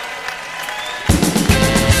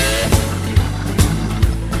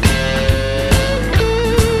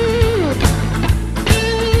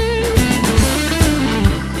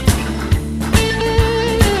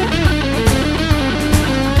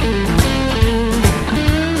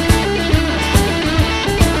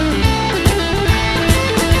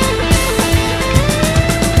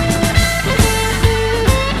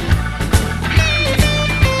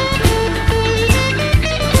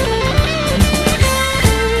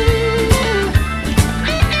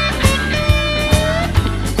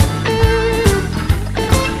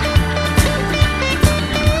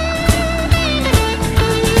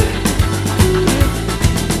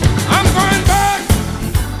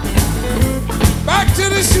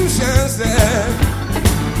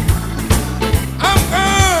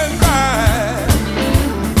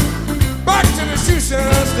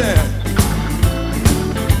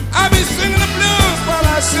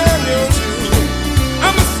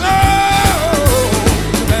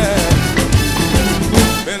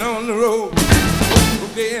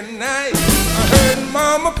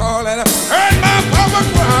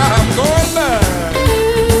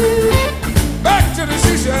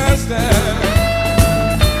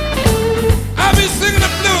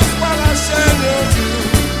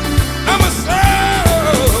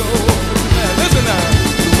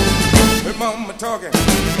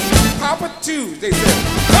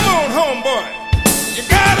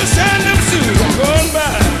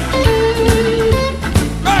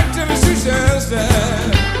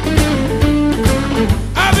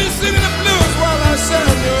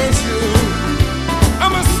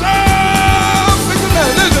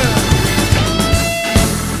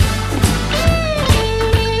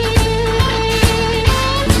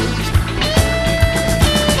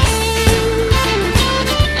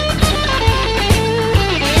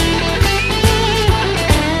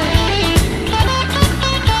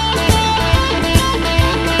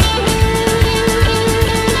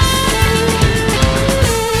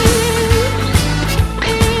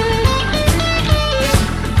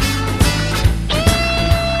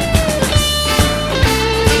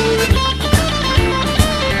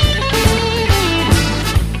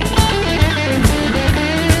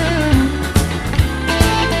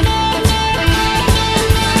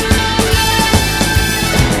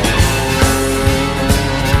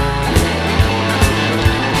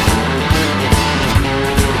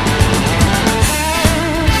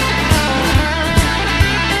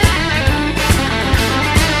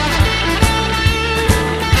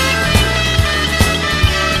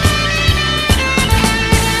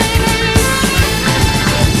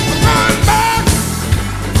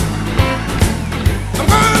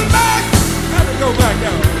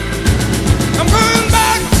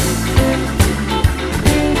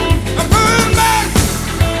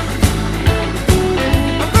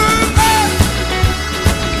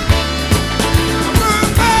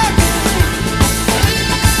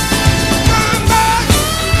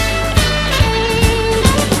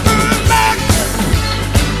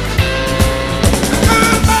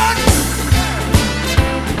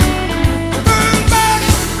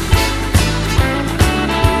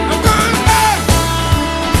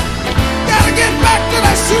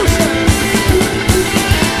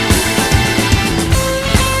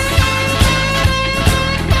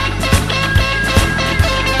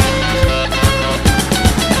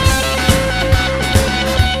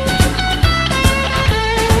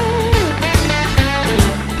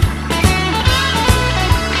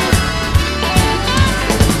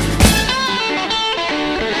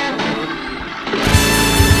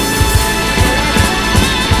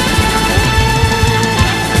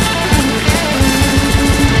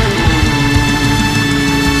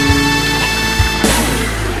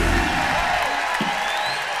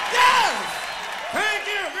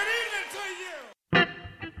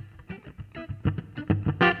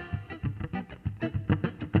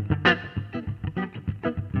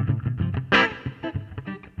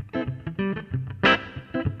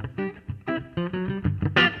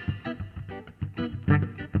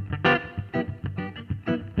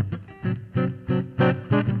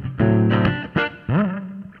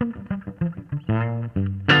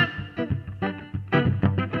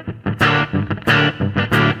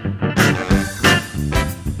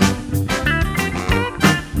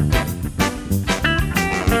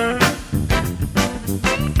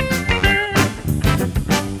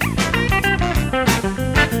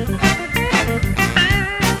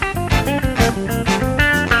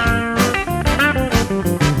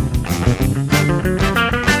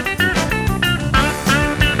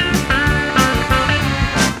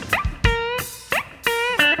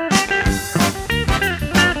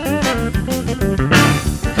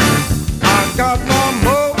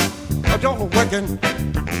 working,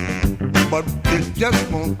 but it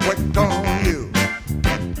just won't work on you.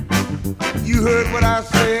 You heard what I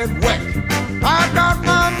said, work. I got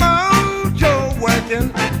my mojo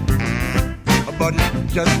working, but it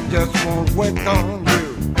just won't work on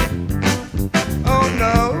you. Oh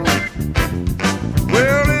no.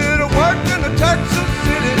 Well, it'll work in the Texas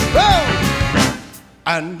City, oh,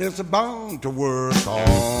 and it's bound to work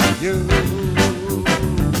on you.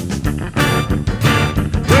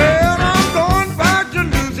 Well, I'm going back to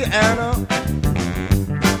Louisiana.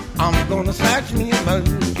 I'm gonna snatch me a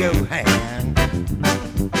mojo hand.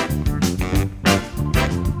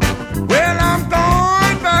 Well, I'm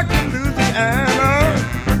going back to Louisiana.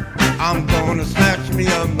 I'm gonna snatch me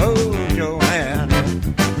a mojo hand.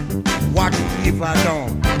 Watch and see if I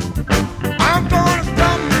don't. I'm gonna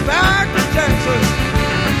come back to Texas.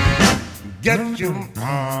 Get you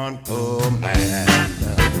on command.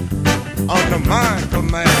 Under my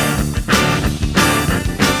command.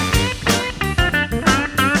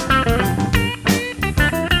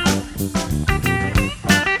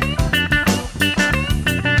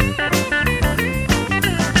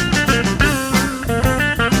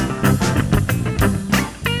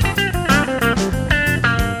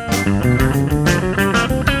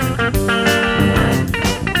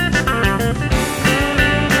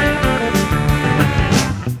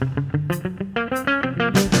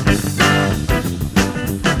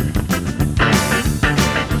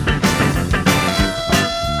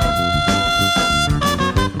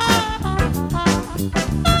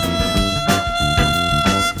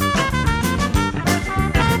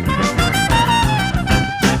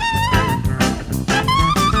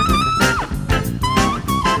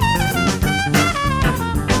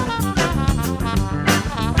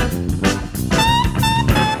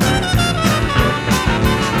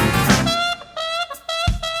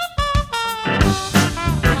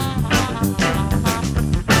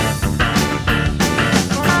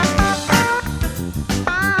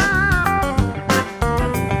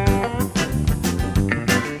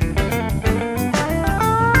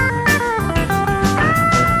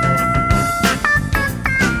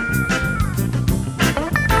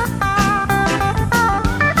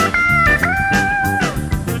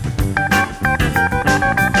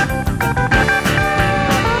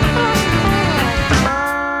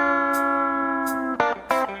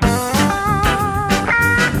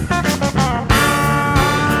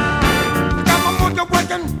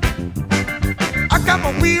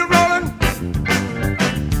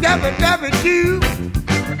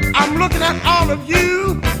 I'm looking at all of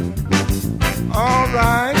you. All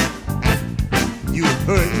right, you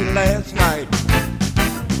heard me last night.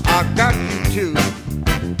 I got you too,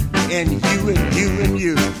 and you and you and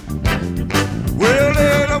you. Well,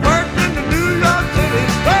 it'll work in the New York City,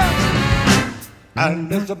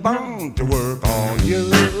 and it's bound to work on you.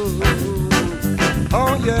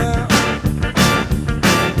 Oh yeah.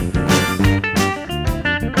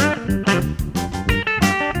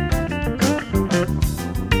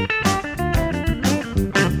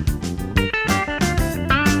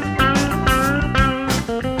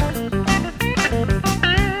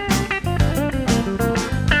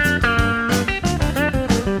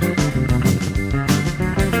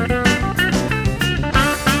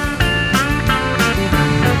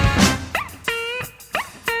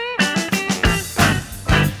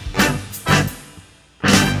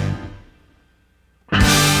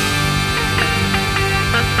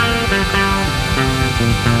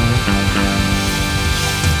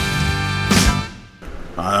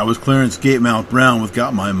 That was Clarence Gatemouth Brown with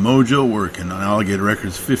Got My Mojo Working on Alligator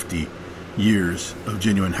Records' 50 years of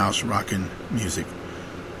genuine house rockin' music.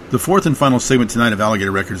 The fourth and final segment tonight of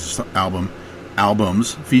Alligator Records'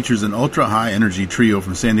 albums features an ultra-high energy trio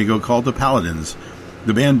from San Diego called the Paladins.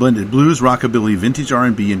 The band blended blues, rockabilly, vintage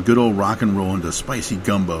R&B, and good old rock and roll into spicy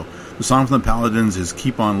gumbo. The song from the Paladins is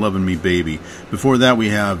Keep On Lovin' Me Baby. Before that we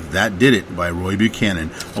have That Did It by Roy Buchanan,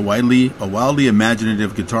 a wildly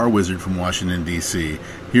imaginative guitar wizard from Washington, D.C.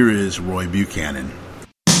 Here is Roy Buchanan.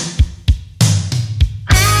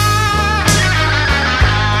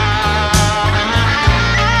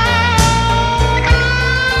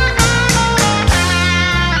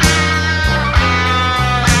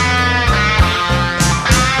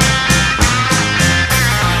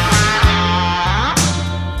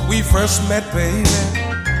 We first met, baby,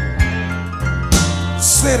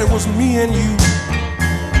 said it was me and you,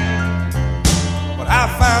 but I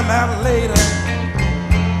found out later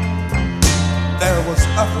there was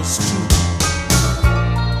others too.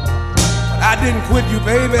 But I didn't quit you,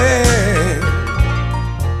 baby,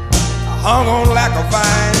 I hung on like a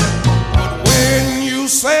vine. But when you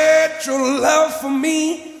said your love for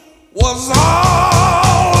me was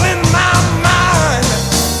all in my mind.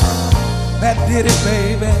 That did it,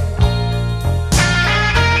 baby.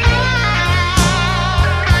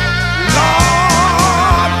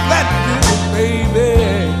 Lord, that did it, baby.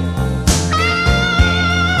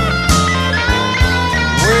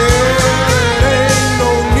 Well, ain't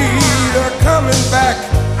no need of coming back.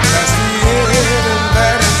 That's the end, and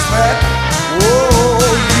that is that. Oh,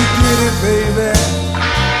 you did it, baby.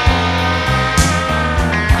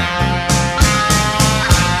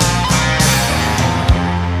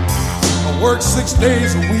 Work 6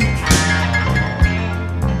 days a week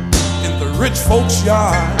in the rich folks'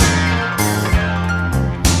 yard.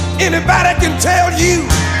 Anybody can tell you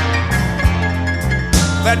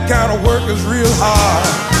that kind of work is real hard.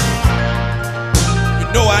 You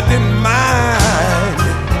know I didn't mind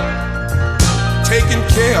taking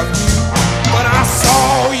care of you, but I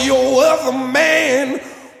saw your other man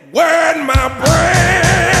wearing my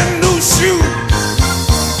brand new shoe.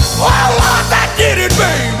 Oh Lord, that did it,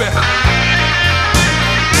 baby.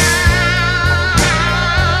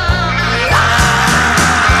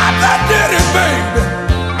 Did it, baby.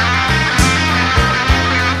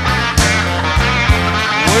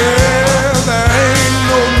 Well, there ain't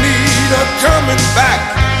no need of coming back.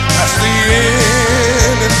 That's the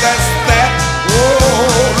end, and that's that.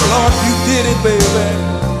 Oh, Lord, you did it, baby.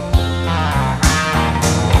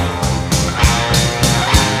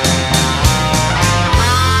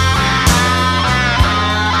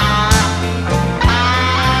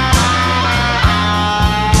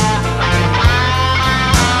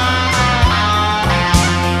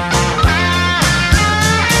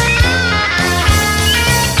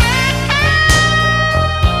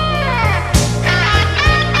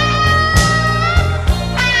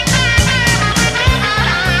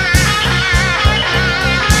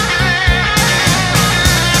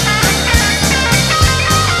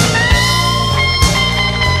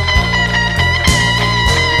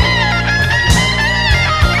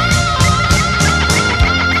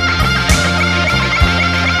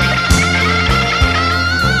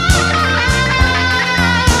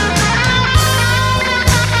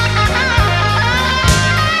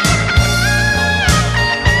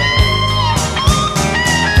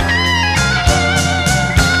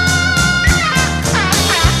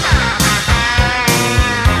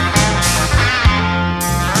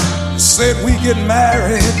 Said we get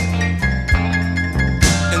married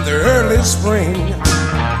in the early spring.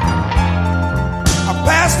 I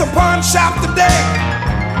passed the pawn shop today.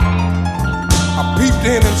 I peeped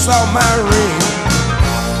in and saw my ring.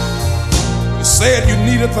 You said you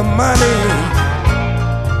needed the money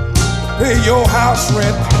to pay your house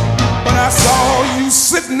rent, but I saw you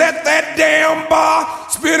sitting at that damn bar,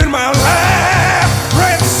 spending my last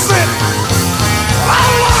red cent. Oh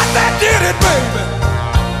Lord, that did it, baby.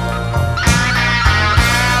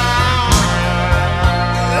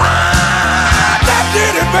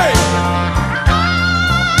 Did it, baby?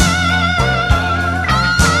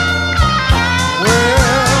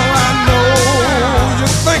 Well, I know you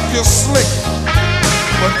think you're slick,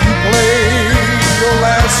 but you played your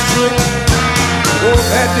last trick. Oh,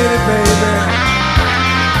 that did it, baby.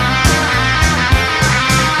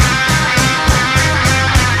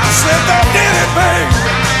 I said that did it, baby.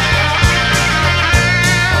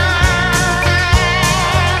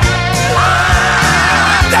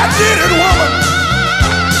 That did it, woman.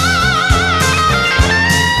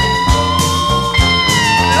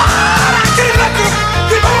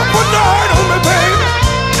 Keep on putting the hurt on me, baby.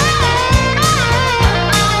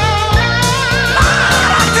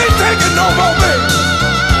 I can't take it no more, baby.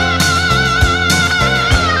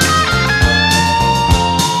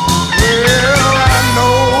 Well, I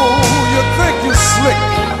know you think you're slick,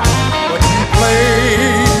 but you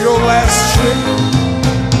played your last trick.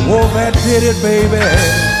 Oh, that did it, baby.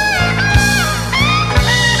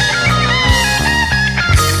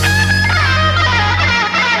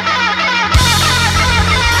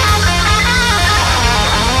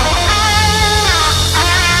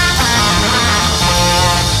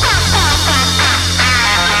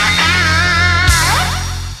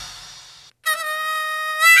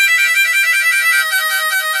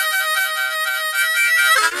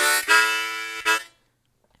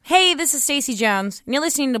 Hey, this is Stacey Jones, and you're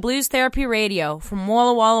listening to Blues Therapy Radio from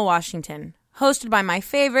Walla Walla, Washington, hosted by my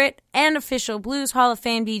favorite and official Blues Hall of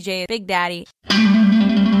Fame DJ, Big Daddy.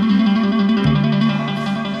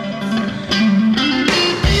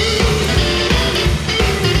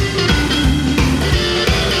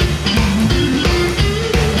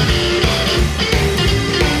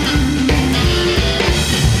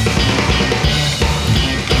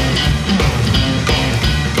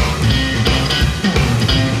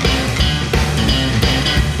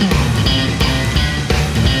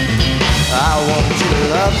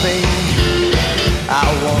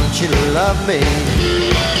 love me.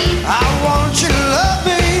 I want you to love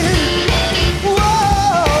me.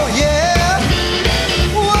 Whoa, yeah.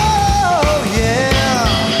 Whoa, yeah.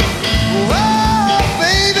 Whoa,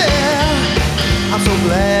 baby. I'm so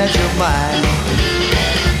glad you're mine.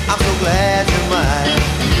 I'm so glad you're mine.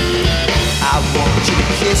 I want you to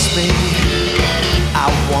kiss me. I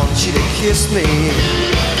want you to kiss me.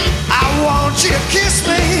 I want you to kiss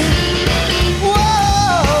me.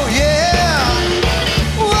 Whoa, yeah.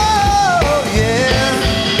 Whoa, yeah.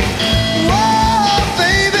 Whoa,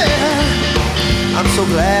 baby. I'm so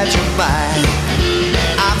glad you're mine.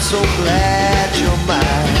 I'm so glad you're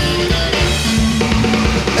mine.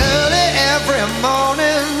 Early every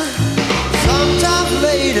morning, sometimes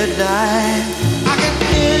late at night, I can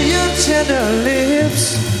hear your tender lips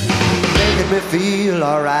making me feel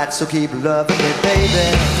alright. So keep loving me, baby.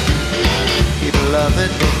 Keep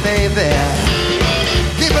loving me, baby.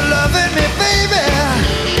 Keep loving me, baby.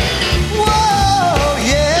 Whoa,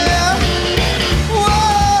 yeah.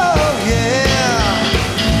 Whoa, yeah.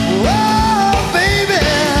 Whoa, baby.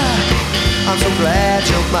 I'm so glad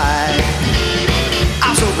you're mine.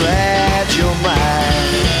 I'm so glad you're mine.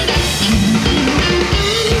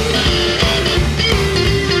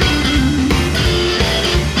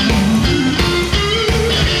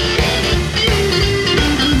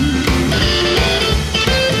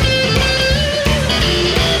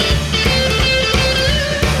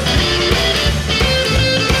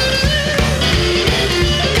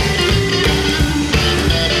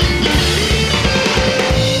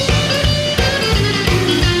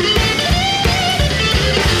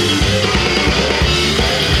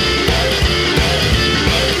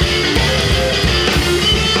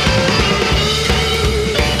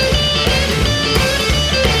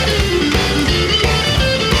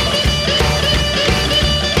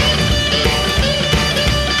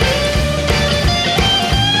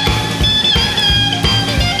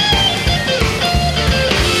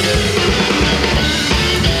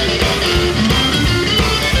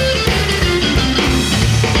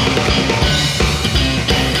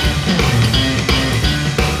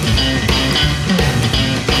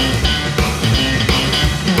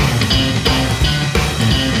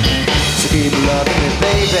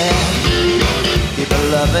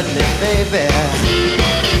 Loving me, baby.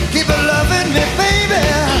 Keep loving me, baby.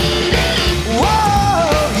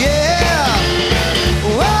 Whoa, yeah.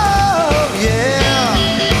 Whoa, yeah.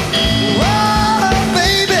 Whoa,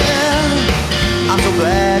 baby. I'm so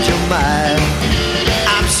glad you're mine.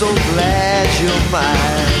 I'm so glad you're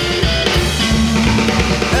mine.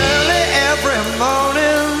 Early every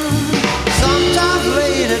morning, sometimes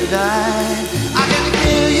late at night, I can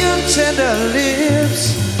hear your tender lips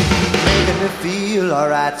making me feel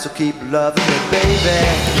alright. So keep loving me, baby.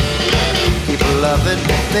 Keep loving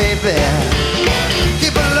me, baby.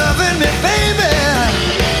 Keep loving me, baby.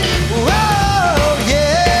 Whoa,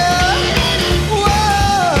 yeah.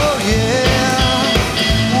 Whoa, yeah.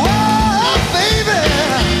 Whoa, baby.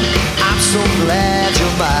 I'm so glad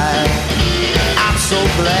you're mine. I'm so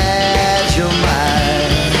glad you're mine.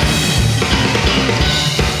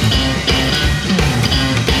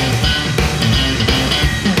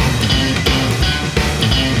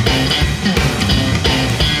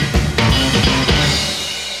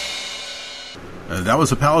 That was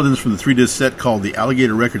the Paladins from the 3-disc set called the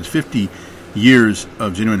Alligator Records 50 Years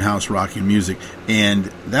of Genuine House Rocking Music. And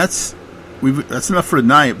that's enough for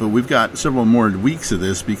tonight, but we've got several more weeks of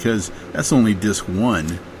this because that's only disc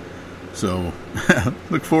 1. So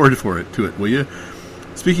look forward to it, will you?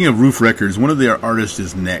 Speaking of Roof Records, one of their artists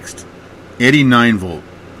is next. Eddie 9V,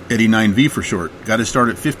 Eddie 9V for short, got his start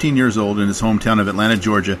at 15 years old in his hometown of Atlanta,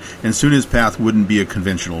 Georgia, and soon his path wouldn't be a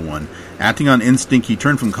conventional one. Acting on instinct, he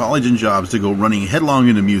turned from college and jobs to go running headlong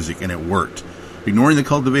into music, and it worked. Ignoring the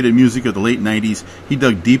cultivated music of the late 90s, he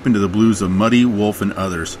dug deep into the blues of Muddy, Wolf, and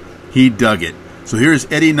others. He dug it. So here's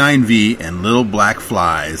Eddie 9V and Little Black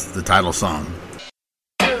Flies, the title song.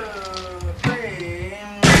 A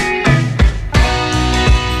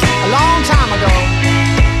long time ago,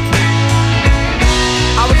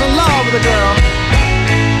 I was in love with a girl,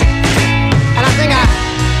 and I think I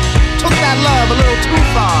took that love a little too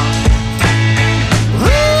far.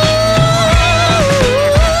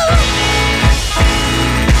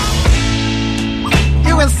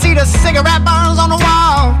 You can see the cigarette burns on the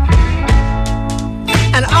wall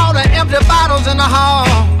and all the empty bottles in the hall.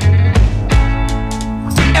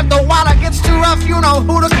 If the water gets too rough, you know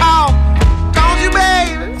who to call. Don't you,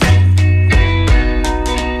 baby?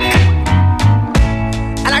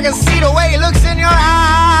 And I can see the way he looks in your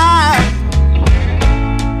eyes.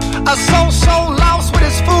 A soul so lost with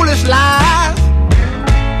his foolish lies.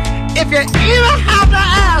 If you even have to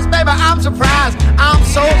ask, baby, I'm surprised. I'm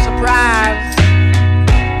so surprised.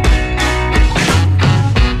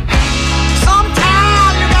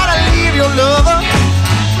 Sometimes you gotta leave your lover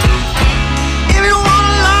if you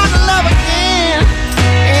wanna learn to love again.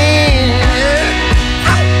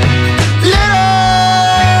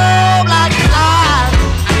 Little black flies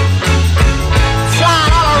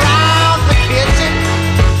flying all around the kitchen.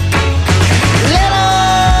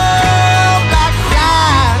 Little black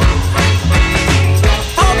flies,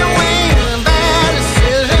 broken wings and bad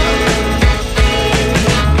decisions.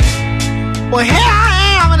 Well, here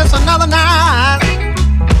I am, and it's another night.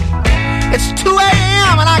 It's 2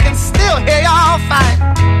 a.m. and I can still hear y'all fight.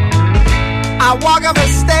 I walk up the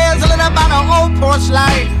stairs lit up by the old porch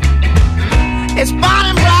light. It's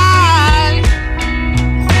burning bright.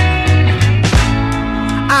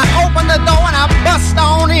 I open the door and I bust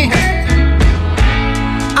on in.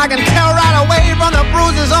 I can tell right away from the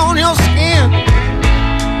bruises on your skin.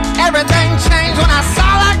 Everything changed when I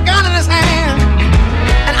saw that gun in his hand.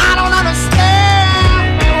 And I don't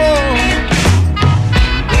understand. Oh.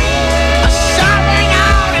 A shot rang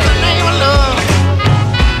out in the name of love.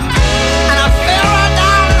 And I fell right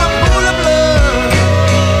down in a pool of blood.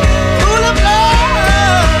 Pool of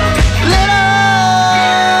blood.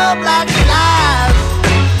 Little black flies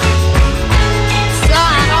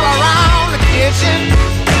flying all around the kitchen.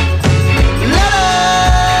 Little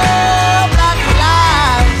black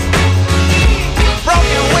flies,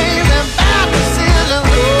 broken wings and bad decisions.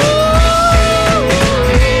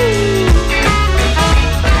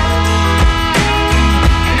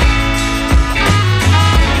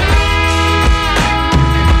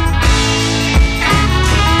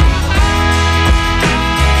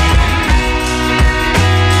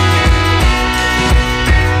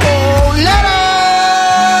 Oh, little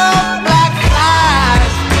black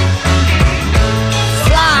flies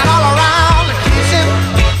flying all around the kitchen.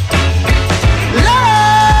 Little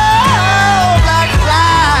black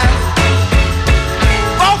flies,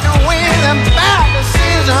 broken wings and bad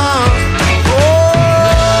decisions.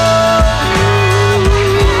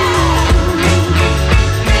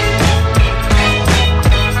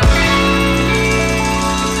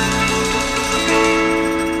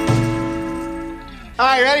 All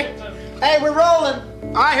right, ready? Hey, we're rolling.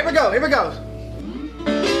 All right, here we go. Here we go.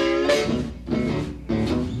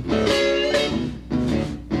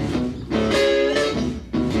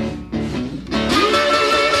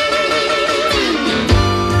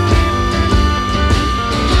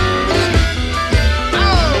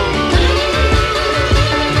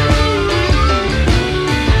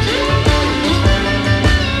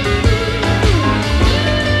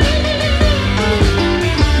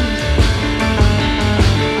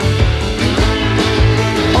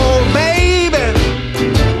 Oh, baby,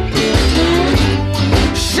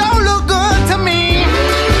 sure look good to me.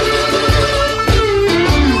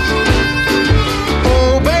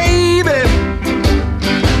 Oh, baby,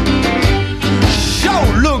 sure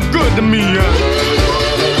look good to me.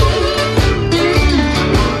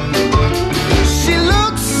 She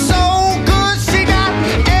looks so good, she got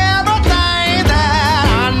everything that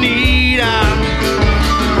I need.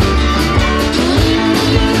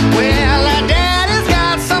 Well, her daddy's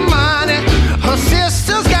got some money, her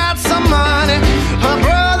sister's got some money, her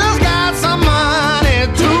brother's got some money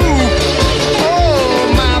too.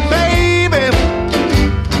 Oh, my baby,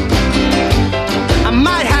 I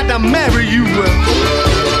might have to marry you.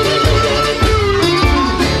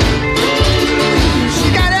 She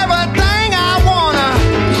got everything I wanna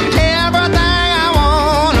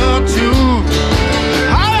too.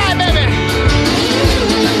 All right, baby.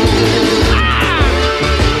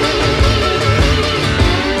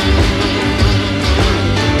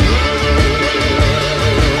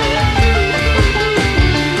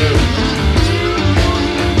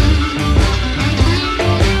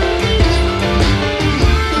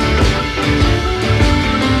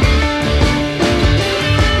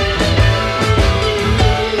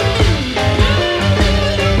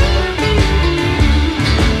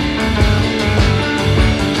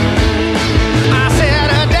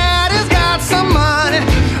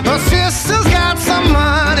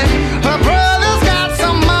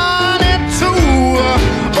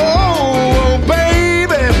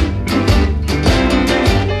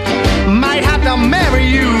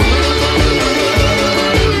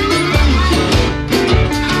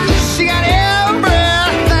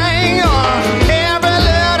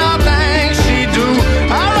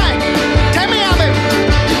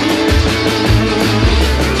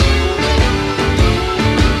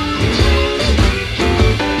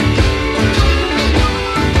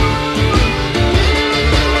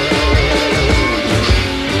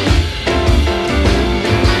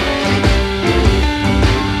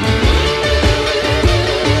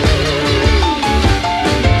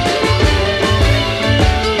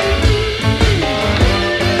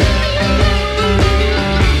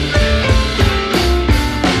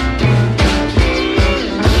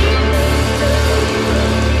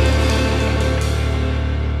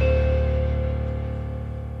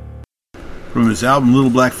 From his album Little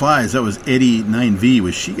Black Flies, that was Eddie 9V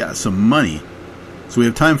with She Got Some Money. So we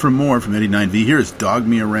have time for more from Eddie 9V. Here is Dog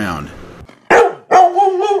Me Around.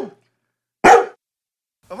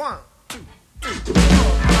 1, 2, 3.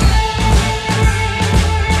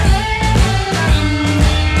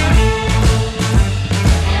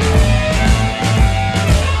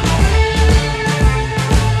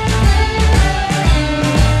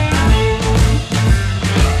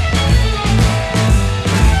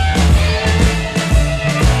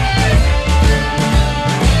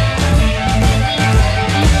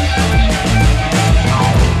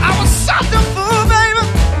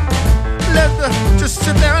 Just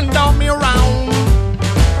sit there and dog me around.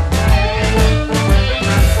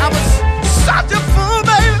 I was such a fool,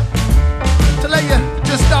 baby, to let you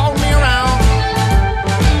just dog me around.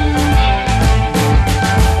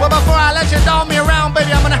 Well, before I let you dog me around,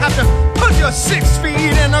 baby, I'm gonna have to put you 6 feet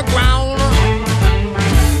in the ground.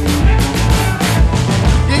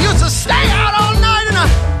 You used to stay out all night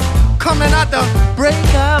and coming at the break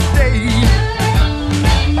of day.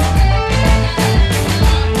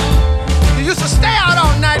 Used to stay out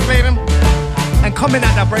all night, baby, and come in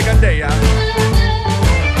at the break of day.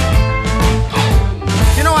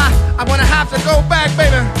 You know, I'm gonna have to go back,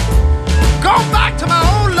 baby. Go back to my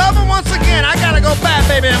old lover once again. I gotta go back,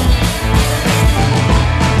 baby.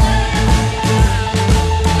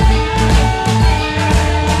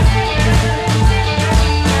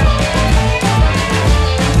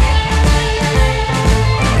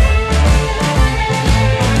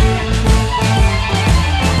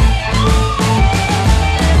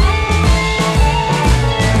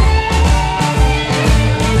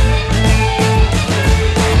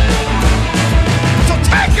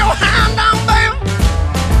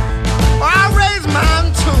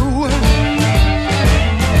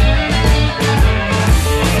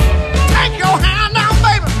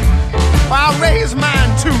 Raise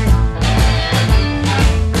mine too.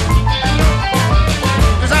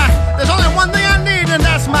 'Cause there's only one thing I need, and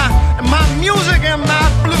that's my music and my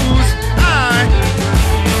blues. All right.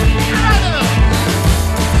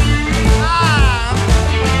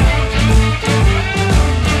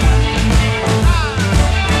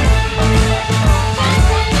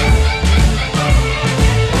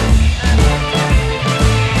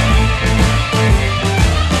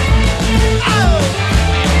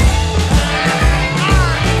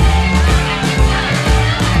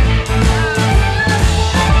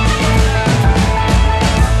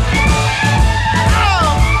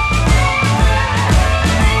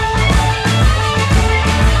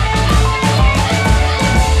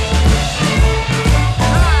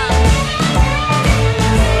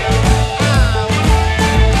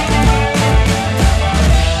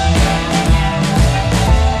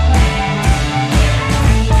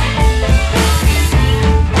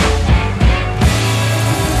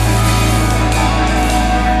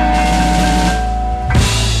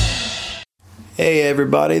 Hey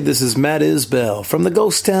everybody, this is Matt Isbell from the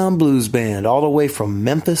Ghost Town Blues Band, all the way from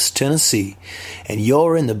Memphis, Tennessee. And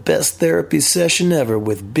you're in the best therapy session ever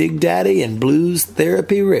with Big Daddy and Blues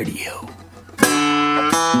Therapy Radio.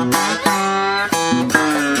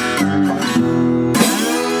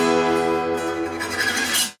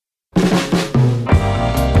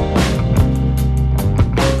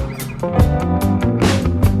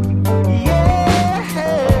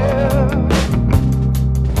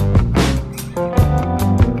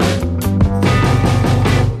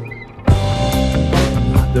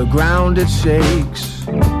 It shakes,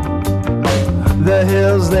 the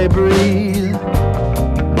hills they breathe,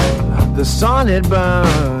 the sun it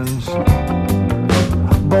burns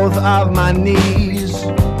both of my knees,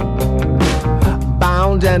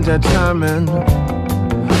 bound and determined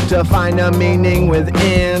to find a meaning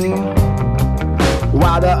within,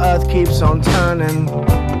 while the earth keeps on turning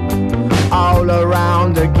all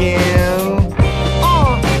around again.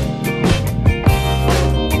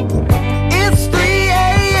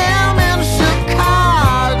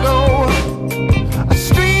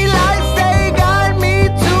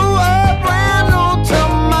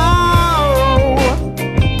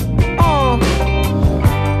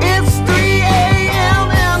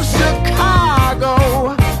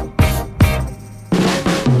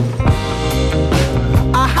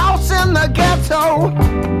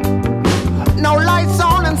 No lights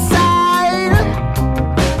on inside.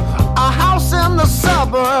 A house in the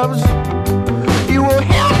suburbs. You will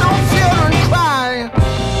hear no children cry.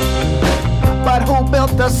 But who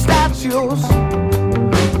built the statues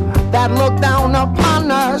that look down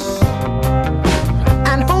upon us?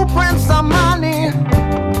 And who prints the money?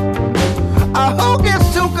 Who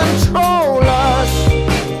gets to control us?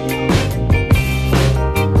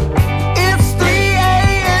 It's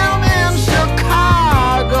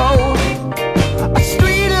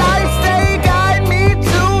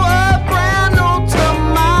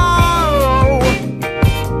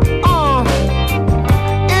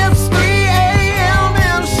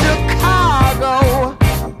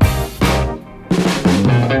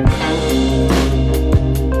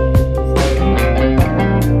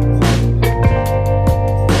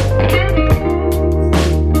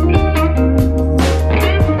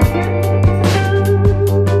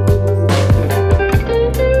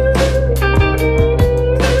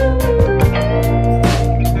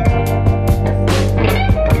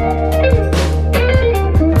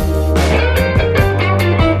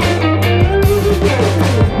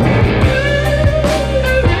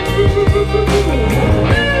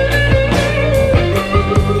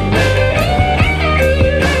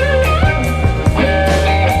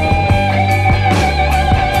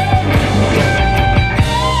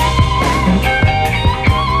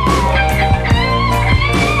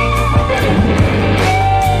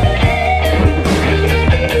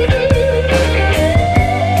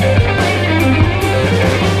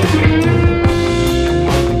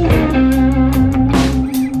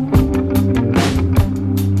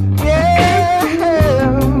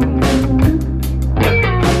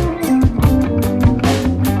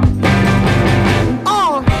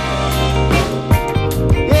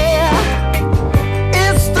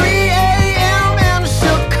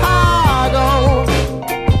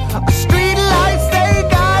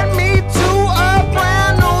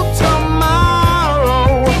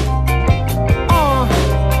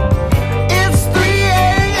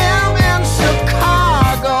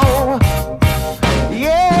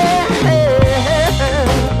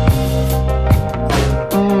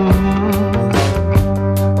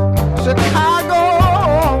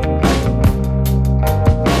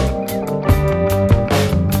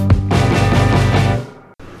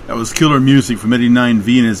was Killer Music from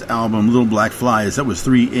 89V and his album Little Black Flies. That was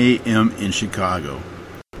 3 a.m. in Chicago.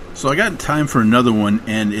 So I got time for another one,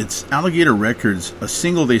 and it's Alligator Records, a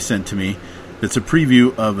single they sent to me that's a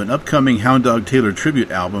preview of an upcoming Hound Dog Taylor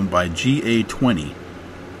tribute album by GA20.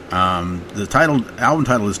 The album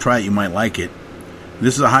title is Try It, You Might Like It.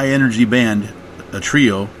 This is a high-energy band, a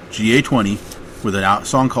trio, GA20, with a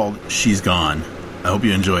song called She's Gone. I hope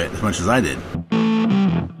you enjoy it as much as I did.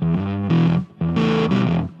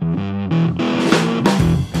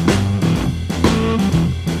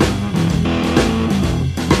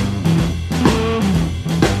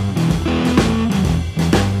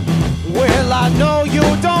 Well, I know you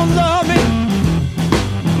don't love me,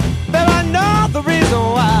 but I know the reason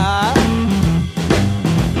why.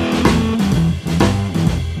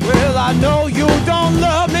 Well, I know you don't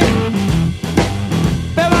love me,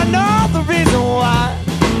 but I know the reason why.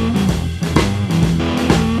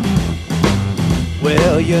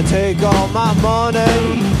 Well, you take all my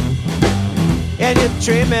money and you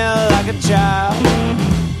treat me like a child,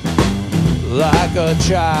 like a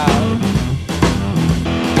child.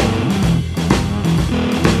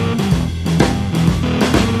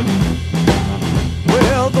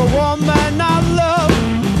 Well, the woman I love,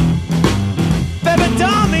 baby,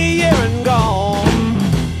 done me here and gone.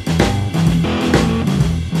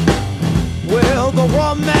 Well, the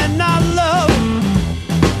woman I love,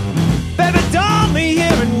 baby, done me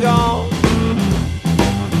here and gone.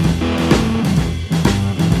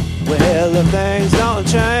 Well, if things don't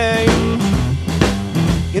change,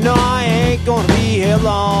 you know I ain't gonna be here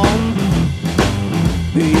long.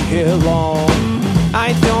 Be here long. I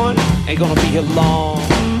ain't doing it. Ain't gonna be here long.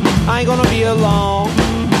 I ain't gonna be here long.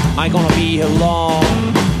 I ain't gonna be here long.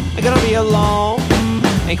 Ain't gonna be here long.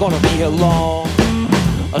 Ain't gonna be here long.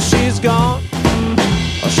 Oh, she's gone.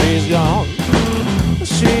 Oh, she's gone. Oh,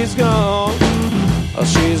 she's gone. Oh,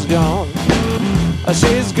 she's gone. Oh,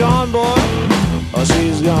 she's gone, boy. Oh,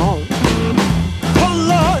 she's gone. Oh,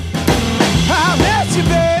 Lord, I miss you,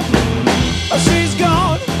 babe. Oh, she's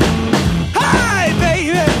gone. Hi,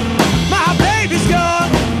 baby. My baby's gone.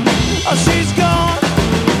 Oh, she's gone.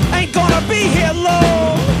 Ain't gonna be here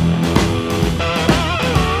long.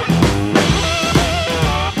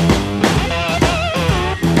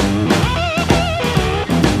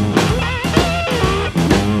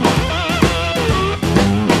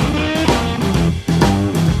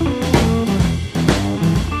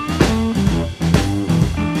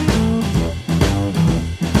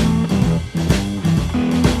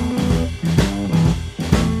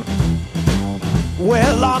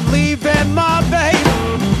 Well, I'm leaving my baby,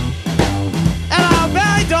 and I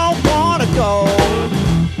really don't wanna go.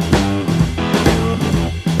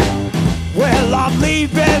 Well, I'm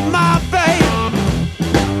leaving my baby,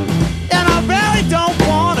 and I really don't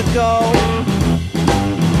wanna go.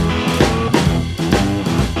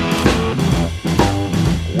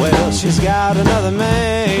 Well, she's got another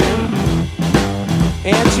man,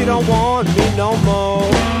 and she don't want me no more.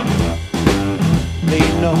 Me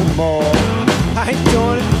no more. I ain't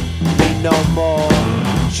doing it, me no more.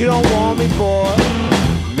 She don't want me, boy,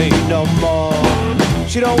 me no more.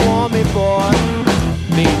 She don't want me, boy,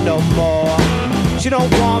 me no more. She don't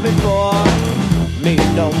want me, boy, me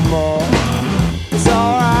no more. It's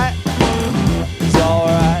alright, it's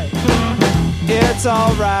alright, it's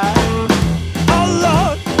alright. Oh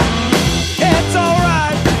Lord, it's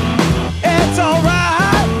alright, it's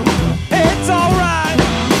alright, it's alright.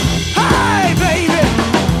 Hi, baby,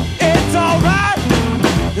 it's alright.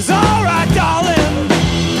 It's alright, darling.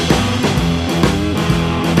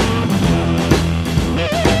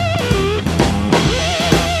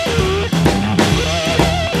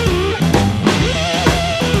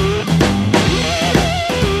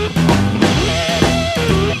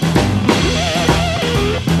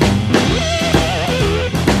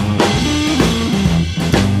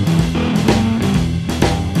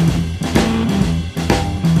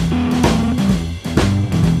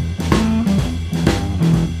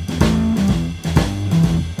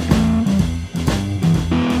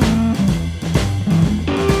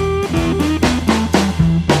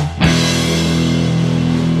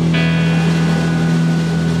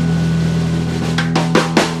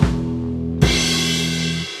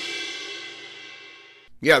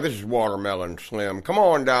 Yeah, this is Watermelon Slim. Come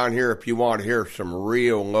on down here if you want to hear some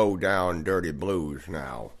real low-down dirty blues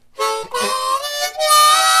now.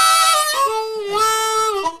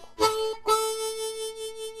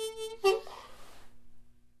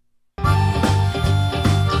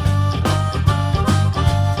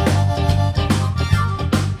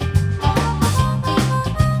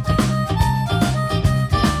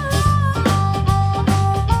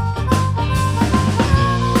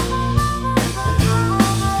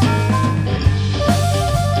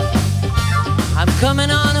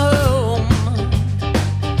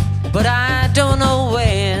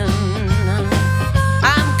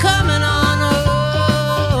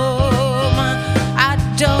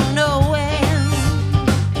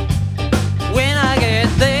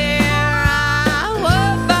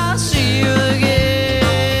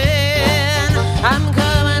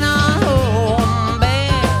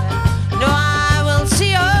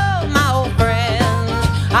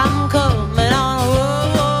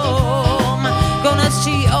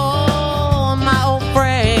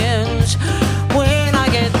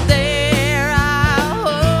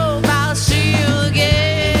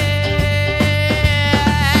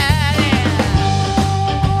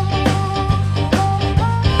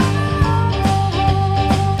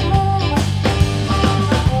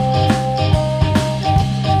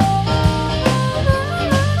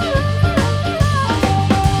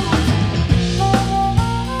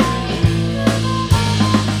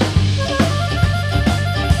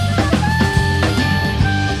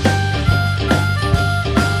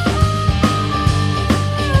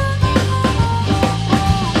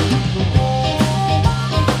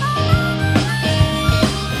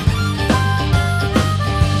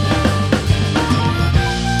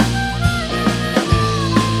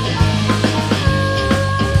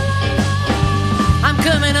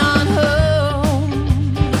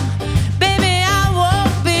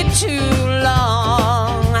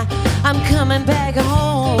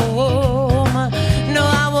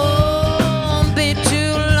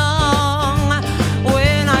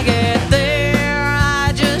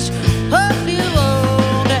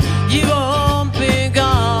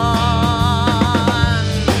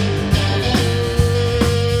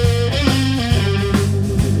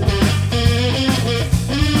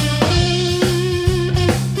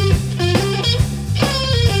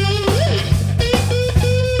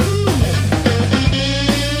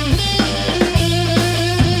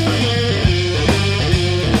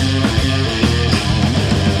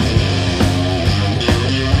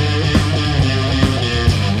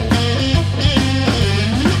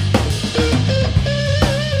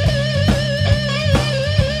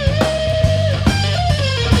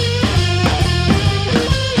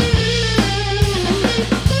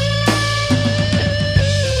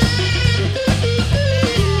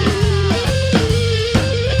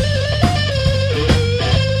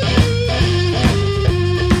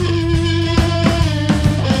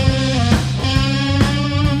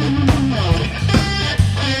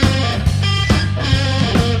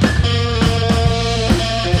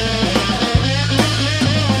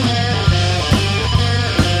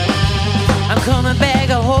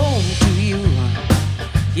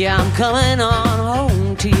 coming on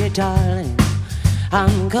home to you, darling.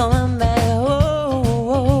 I'm coming back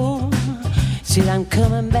home. Said I'm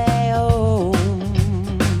coming back home.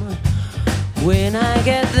 When I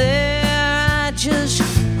get there, I just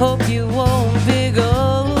hope you won't be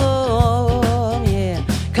gone. Yeah,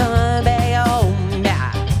 coming back home.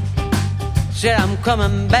 Yeah. Said I'm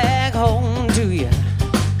coming back home to you.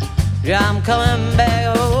 Yeah, I'm coming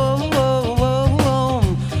back home.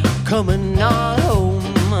 Coming on home.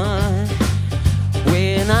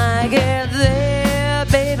 When I get there,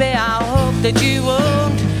 baby, I hope that you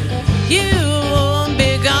won't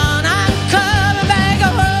be gone. I'm coming back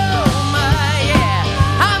home, yeah.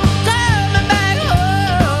 I'm coming back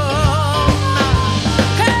home,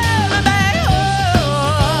 coming back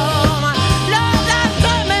home. Lord, I'm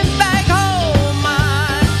coming back home.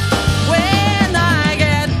 When I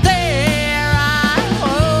get there, I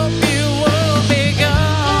hope you won't be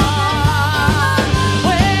gone.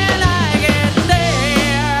 When I get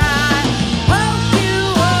there, I hope you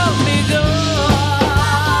won't be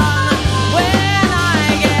gone. When I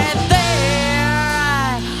get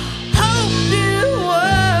there,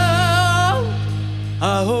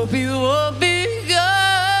 I hope you won't be gone.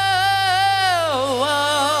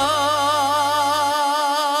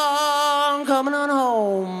 Coming on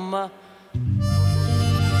home.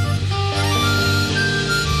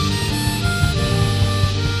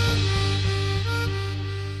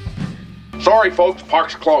 Sorry, folks,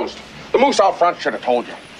 park's closed. The moose out front should have told you.